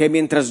by, que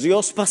mientras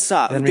Dios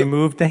pasaba, then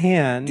removed the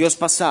hand, Dios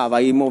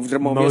pasaba y removía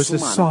su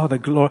Moses mano. saw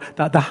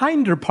the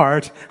hinder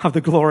part of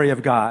the glory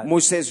of God.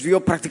 Moisés vio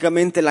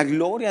prácticamente la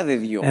gloria de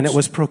Dios. And it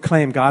was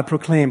proclaimed, God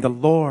proclaimed, the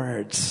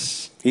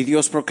Lord's Y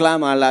Dios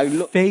proclama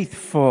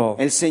faithful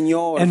el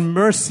Señor and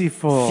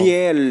merciful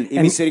fiel y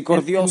and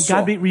misericordioso.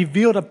 God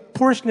revealed a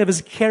portion of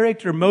his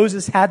character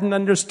Moses hadn't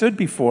understood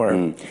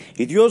before.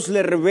 Y Dios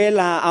le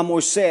revela a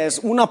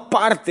Moisés una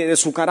parte de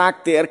su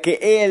carácter que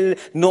él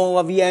no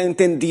había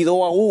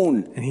entendido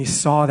aún. And he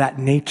saw that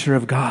nature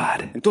of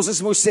God.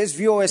 Entonces Moisés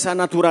vio esa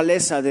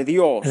naturaleza de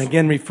Dios. And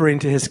again, referring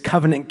to his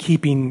covenant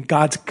keeping,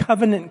 God's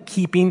covenant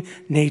keeping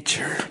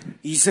nature.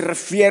 Y se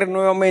refiere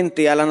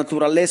nuevamente a la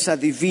naturaleza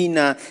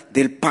divina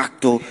del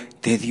pacto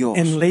de Dios.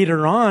 And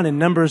later on in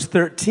Numbers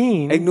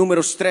 13, En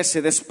Números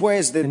 13,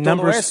 después de In todo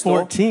Numbers esto,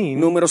 14,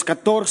 Números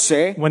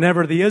 14,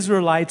 whenever the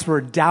Israelites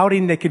were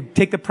doubting they could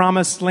take the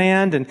promised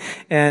land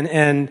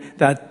and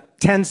the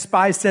 10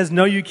 spies says,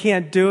 no, you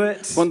can't do it.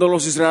 cuando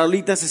los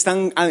israelitas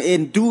están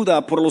en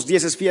duda por los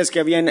 10 espías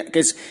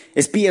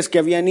que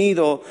habían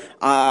ido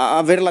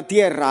a ver la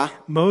tierra,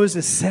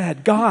 Moses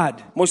said,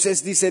 God,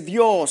 Moisés dice,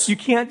 Dios, you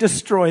can't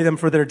destroy them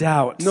for their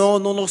doubts. no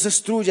los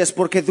destruyas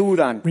porque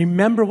dudan.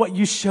 Remember what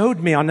you showed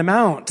me on the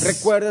mount.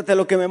 Recuérdate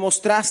lo que me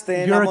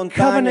mostraste en la You're a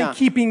montaña, covenant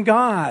keeping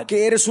God,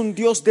 que eres un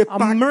Dios de a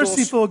pactos,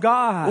 merciful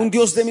God. un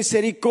Dios de You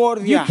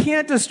misericordia.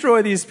 can't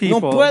destroy these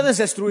people. No puedes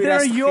destruir a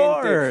They're esta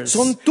yours. gente.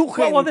 Son tu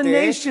What will the gente.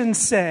 nations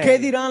say? ¿Qué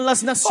dirán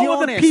las What will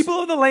the naciones? people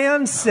of the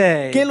land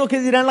say? ¿Qué es lo que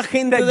dirán la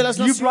gente de las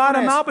That you brought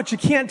them naciones? out, but you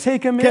can't take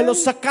them Que in.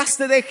 los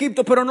sacaste de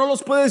Egipto, pero no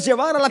los puedes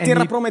llevar a la And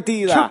tierra he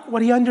prometida. took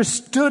what he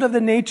understood of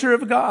the nature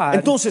of God,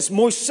 Entonces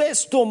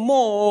Moisés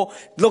tomó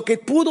lo que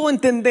pudo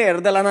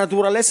entender de la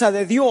naturaleza de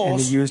and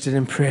Dios he used it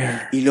in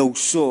prayer. y lo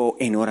usó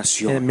en And it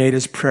oración. made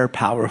his prayer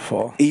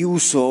powerful.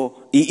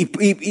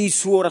 Y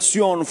su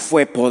oración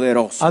fue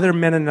poderosa. Other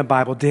men in the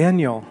Bible,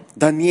 Daniel,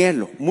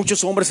 Daniel,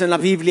 muchos hombres en la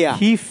Biblia,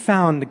 he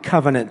found the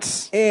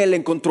covenants él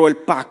encontró el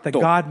that pacto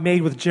God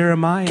made with que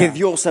Jeremiah.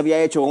 Dios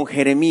había hecho con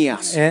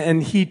Jeremías.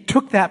 And he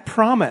took that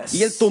promise.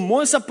 Y él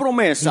tomó esa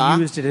promesa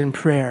He used it in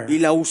prayer. y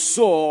la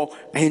usó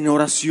en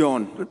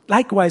oración.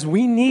 Likewise,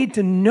 we need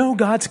to know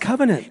God's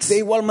covenants. De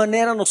igual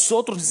manera,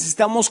 nosotros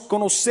necesitamos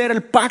conocer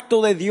el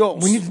pacto de Dios,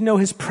 We need to know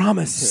his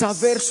promises.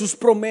 saber sus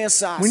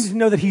promesas We need to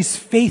know that he's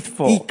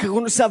faithful. y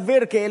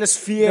saber que Él es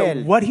That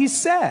fiel what he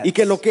said, y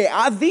que lo que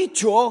ha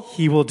dicho,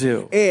 he will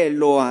do. Él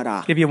lo hará.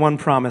 I'll give you one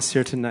promise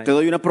here tonight. Te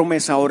doy una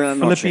promesa ahora en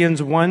la noche.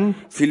 Philippians 1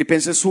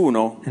 Filipenses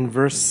 1, and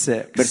verse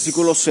 6.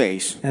 versículo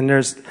 6. And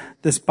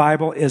this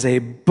Bible is a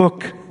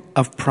book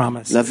of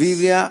promises. La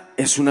Biblia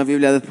es una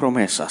Biblia de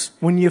promesas.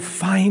 When you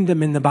find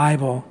them in the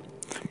Bible,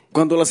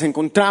 Cuando las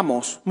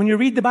encontramos when you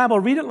read the Bible,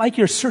 read it like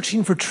you're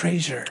searching for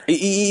treasure.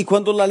 y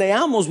cuando la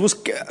leamos,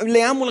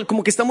 leámosla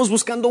como que estamos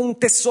buscando un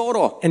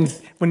tesoro. And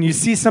when you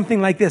see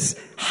something like this,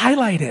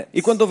 highlight it.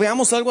 Y cuando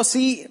veamos algo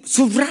así,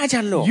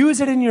 subráyalo,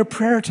 Use it in your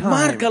prayer time.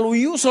 márcalo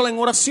y úsalo en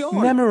oración.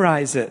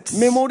 Memorize it.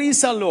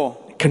 Memorízalo,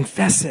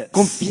 Confess it.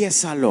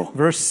 confiésalo.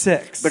 Verse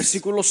 6.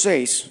 Versículo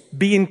 6.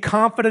 Being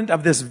confident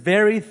of this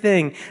very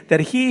thing, that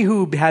he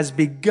who has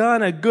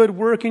begun a good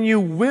work in you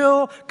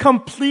will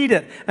complete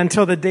it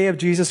until the day of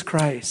Jesus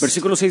Christ.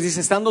 Versículo 6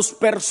 dice, estando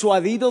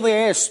persuadido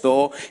de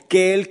esto,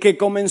 que el que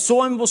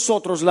comenzó en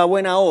vosotros la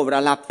buena obra,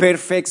 la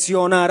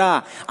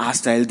perfeccionará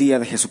hasta el día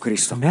de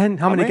Jesucristo. Amen.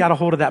 How many Amén. got a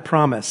hold of that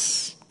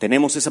promise?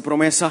 ¿Tenemos esa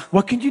promesa?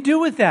 What can you do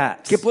with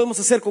that? ¿Qué podemos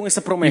hacer con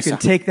esa You promesa? can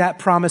take that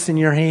promise in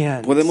your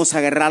hand Podemos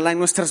agarrarla en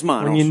nuestras when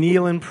manos you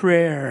kneel in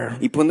prayer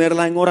y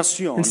ponerla en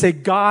oración. and say,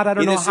 God, I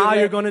don't Y know how decirle,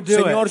 you're going to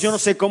do Señor, yo no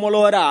it. sé cómo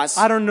lo harás.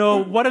 I don't know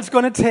what it's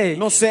going to take.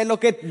 No sé lo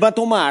que va a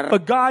tomar.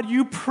 But God,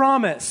 you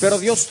promised Pero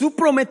Dios, tú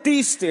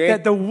prometiste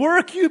that the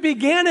work you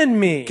began in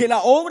me, que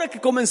la obra que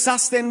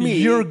comenzaste en mí,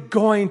 you're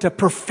going to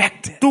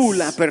perfect it. tú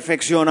la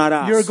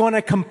perfeccionarás. You're going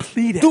to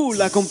complete it. Tú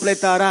la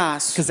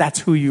completarás. Because that's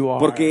who you are.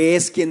 Porque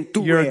es quien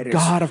tú You're a eres.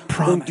 God of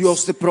promise. Un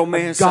Dios de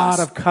promesas. A God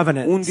of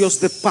covenants. Un Dios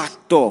de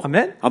pacto.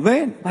 Amen.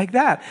 Amén. Like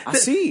that.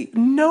 Así.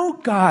 Know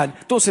God.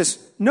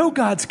 Entonces, Know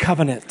God's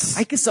covenants.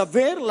 hay que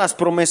saber las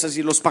promesas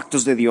y los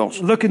pactos de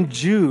Dios. Look in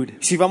Jude.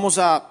 Si vamos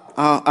a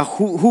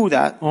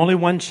Judas, Only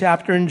one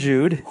chapter in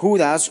Jude.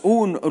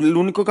 el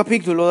único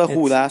capítulo de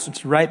Judas,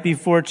 It's right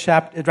before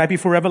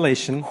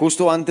Revelation.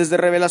 justo antes de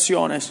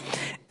Revelaciones.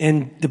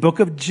 In the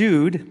book of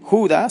Jude,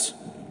 Judas,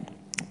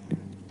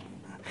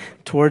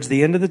 towards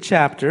the end of the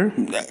chapter,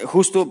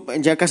 justo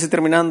ya casi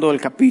terminando el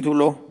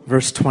capítulo,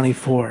 verse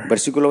 24.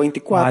 versículo Oh, I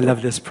 24,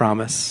 love this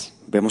promise.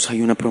 vemos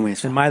ahí una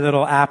promesa. In my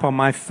little app on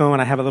my phone,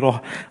 I have a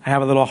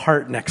little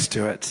heart next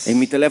to it. En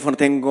mi teléfono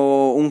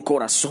tengo un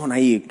corazón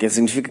ahí, que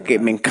significa que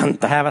me I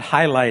encanta. have it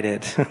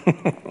highlighted.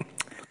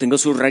 Tengo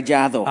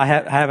subrayado, I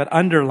have it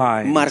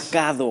underlined.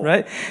 marcado.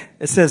 Right?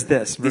 It says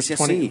this, Dice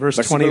así, verse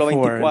versículo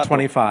 24 and 24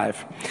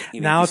 25.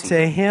 Now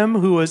to him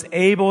who is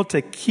able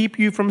to keep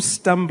you from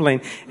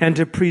stumbling and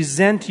to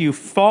present you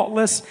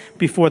faultless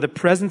before the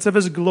presence of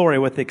his glory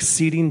with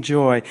exceeding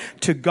joy.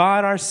 To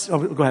God our... Oh,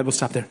 go ahead, we'll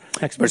stop there.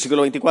 Next verse.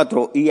 Versículo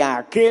 24. Y a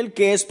aquel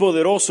que es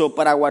poderoso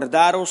para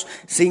guardaros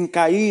sin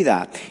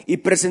caída y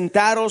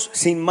presentaros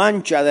sin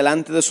mancha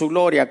delante de su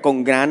gloria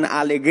con gran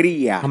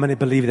alegría. How many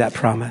believe that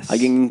promise?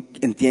 ¿Alguien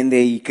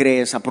entiende y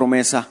cree esa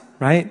promesa?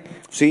 Right?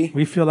 Sí.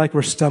 We feel like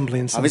we're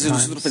stumbling A veces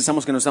nosotros sometimes.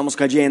 pensamos que nos estamos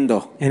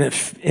cayendo. And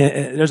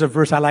there's a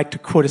verse I like to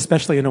quote,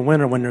 especially in the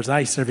winter when there's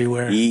ice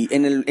everywhere. Y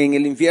en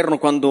el infierno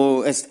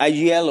cuando hay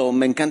hielo,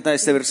 me encanta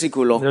este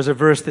versículo. There's a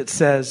verse that Que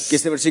says,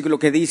 este versículo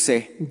que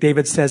dice,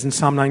 David says in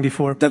Psalm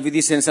 94, David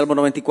dice en Salmo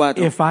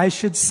 94, if I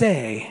should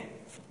say,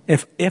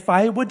 if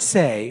I would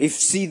say,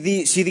 si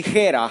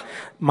dijera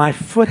my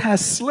foot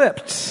has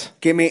slipped,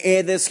 que me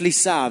he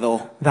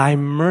deslizado, thy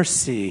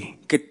mercy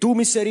que tu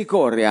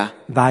misericordia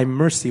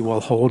will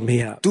hold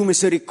me up. tu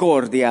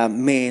misericordia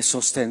me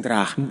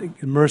sostendrá.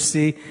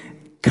 Mercy,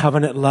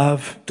 covenant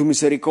love. Tu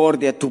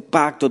misericordia, tu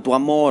pacto, tu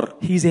amor.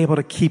 He's able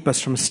to keep us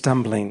from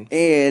stumbling.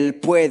 Él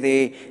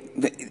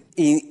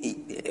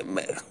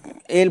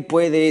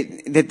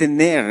puede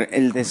detener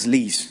el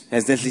desliz,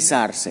 es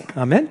deslizarse.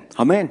 Amen?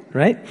 Amén.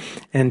 Right?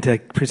 And to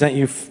present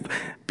you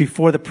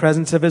before the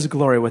presence of his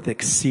glory with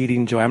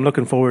exceeding joy. I'm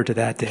looking forward to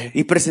that day.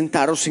 Y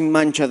presentaros sin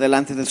mancha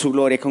delante de su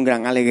gloria con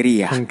gran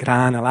alegría.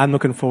 I'm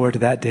looking forward to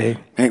that day.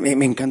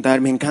 Me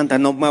encanta,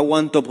 no me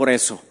aguanto por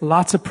eso.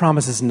 Lots of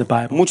promises in the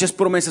Bible. Muchas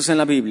promesas en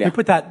la Can we Biblia.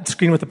 put that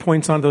screen with the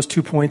points on, those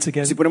 2 points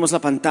again? Si ponemos la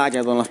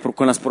pantalla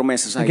con las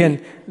promesas ahí.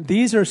 Again,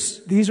 these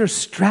are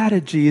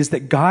strategies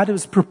that God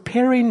was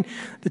preparing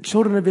the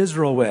children of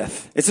Israel with.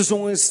 Estas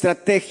son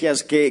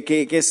estrategias que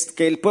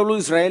el pueblo de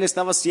Israel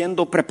estaba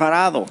siendo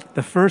preparado.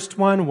 The first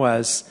one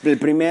was El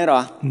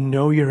primero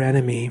know your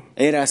enemy.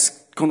 era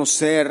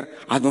conocer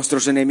a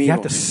nuestros You have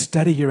enemigos. to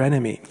study your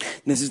enemy.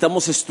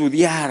 Necesitamos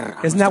estudiar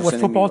a Isn't that what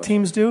nuestros football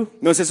enemigos. teams do?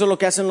 ¿No es eso lo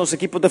que hacen los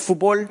equipos de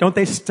fútbol? Don't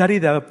they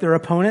study their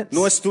opponents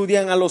 ¿No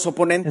estudian a los and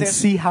oponentes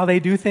see how they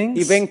do y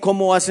things ven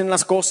cómo hacen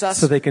las so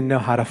cosas they can know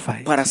how to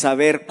fight, para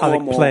saber how to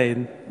cómo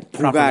play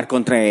jugar properly?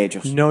 contra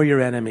ellos? Know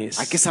your enemies.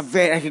 Hay que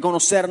saber, hay que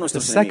conocer a The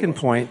nuestros second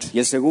enemigos. point Y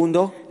el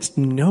segundo, is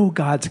know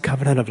God's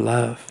covenant of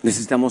love.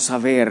 necesitamos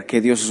saber que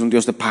Dios es un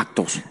Dios de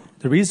pactos.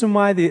 The reason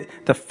why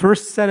the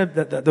first set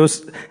of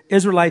those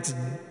Israelites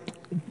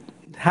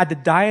had to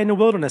die in the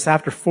wilderness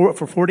for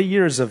 40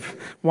 years of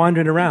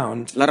wandering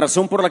around La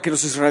razón por la que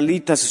los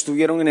israelitas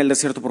estuvieron en el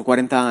desierto por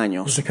 40 was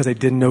años because they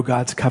didn't know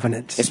God's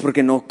covenant. es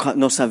porque no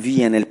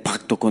sabían el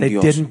pacto con They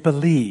Dios. didn't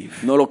believe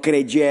No lo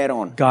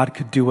creyeron God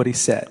could do what he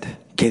said.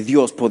 que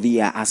Dios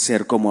podía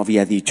hacer como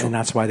había dicho. And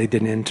that's why they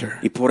didn't enter.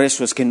 Y por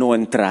eso es que no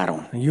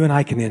entraron. And you and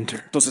I can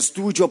enter Entonces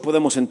tú y yo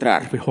podemos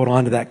entrar, if we hold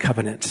on to that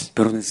covenant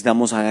pero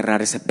necesitamos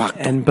agarrar ese pacto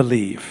and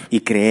believe y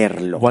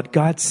creerlo. what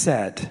God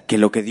said Que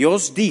lo que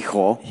Dios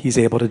dijo, he's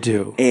able to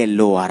do. Él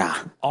lo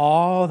hará.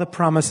 All the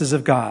promises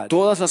of God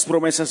Todas las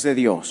promesas de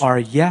Dios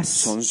are yes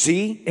son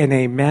sí and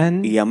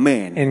amen y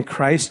amén in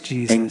Christ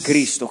en Jesus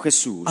Cristo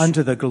Jesús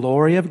unto the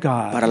glory of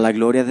God para la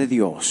gloria de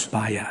Dios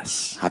by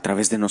us. a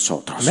través de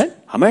nosotros. Amen.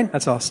 Amén.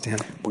 Let's all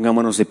stand.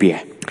 Pongámonos de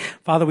pie.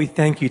 Father, we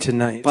thank you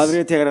tonight.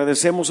 Padre, te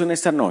agradecemos en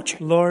esta noche.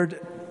 Lord,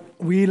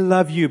 we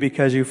love you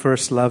because you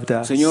first loved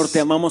us. Señor, te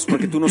amamos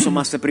porque tú nos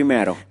amaste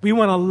primero. We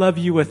want to love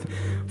you with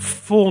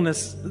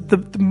fullness,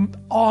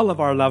 all of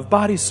our love,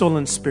 body, soul,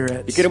 and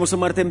spirit. Y queremos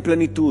amarte en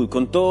plenitud,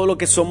 con todo lo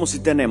que somos y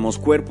tenemos,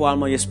 cuerpo,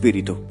 alma y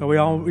espíritu. But we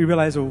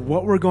realize if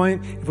we're going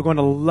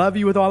to love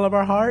you with all of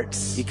our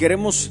hearts, Y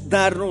queremos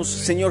darnos,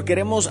 Señor,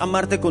 queremos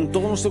amarte con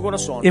todo nuestro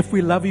corazón. if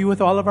we love you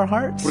with all of our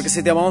hearts, Porque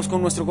si te amamos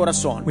con nuestro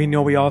corazón, we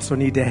know we also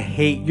need to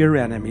hate your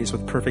enemies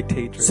with perfect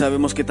hatred.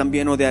 sabemos que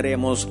también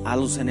odiaremos a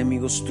los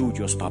enemigos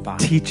tuyos, papá.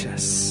 Teach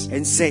us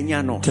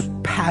Enséñanos to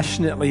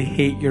passionately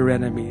hate your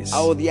enemies,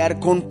 a odiar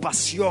con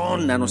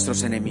pasión a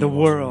nuestros the enemigos,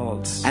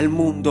 world, al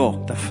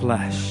mundo, the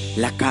flesh,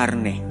 la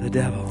carne, the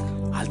devil.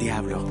 al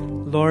diablo.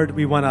 Lord,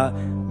 we want to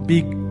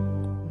be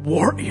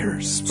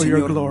warriors for your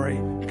Señor, glory.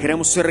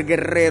 queremos ser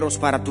guerreros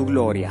para tu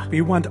gloria.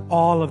 We want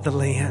all of the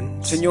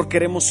land. Señor,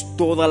 queremos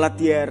toda la We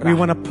tierra.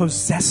 want to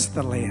possess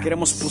the land.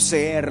 Queremos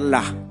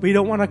poseerla. We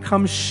don't want to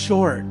come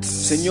short.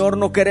 Señor,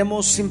 no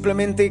queremos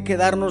simplemente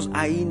quedarnos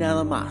ahí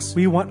nada más,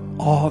 We want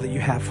all that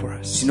you have for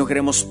us. sino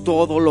queremos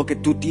todo lo que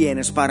tú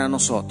tienes para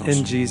nosotros.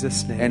 In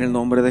Jesus' name. En el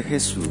nombre de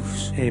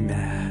Jesús.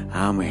 Amen.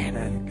 Amén.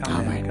 Amen.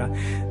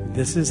 Amén.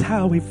 This is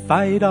how we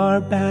fight our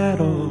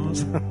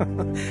battles.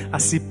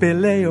 Así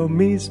peleo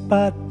mis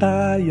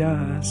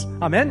batallas.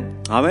 Amen.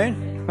 Amén.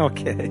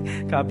 Okay.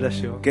 God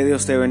bless you. Que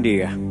Dios te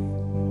bendiga.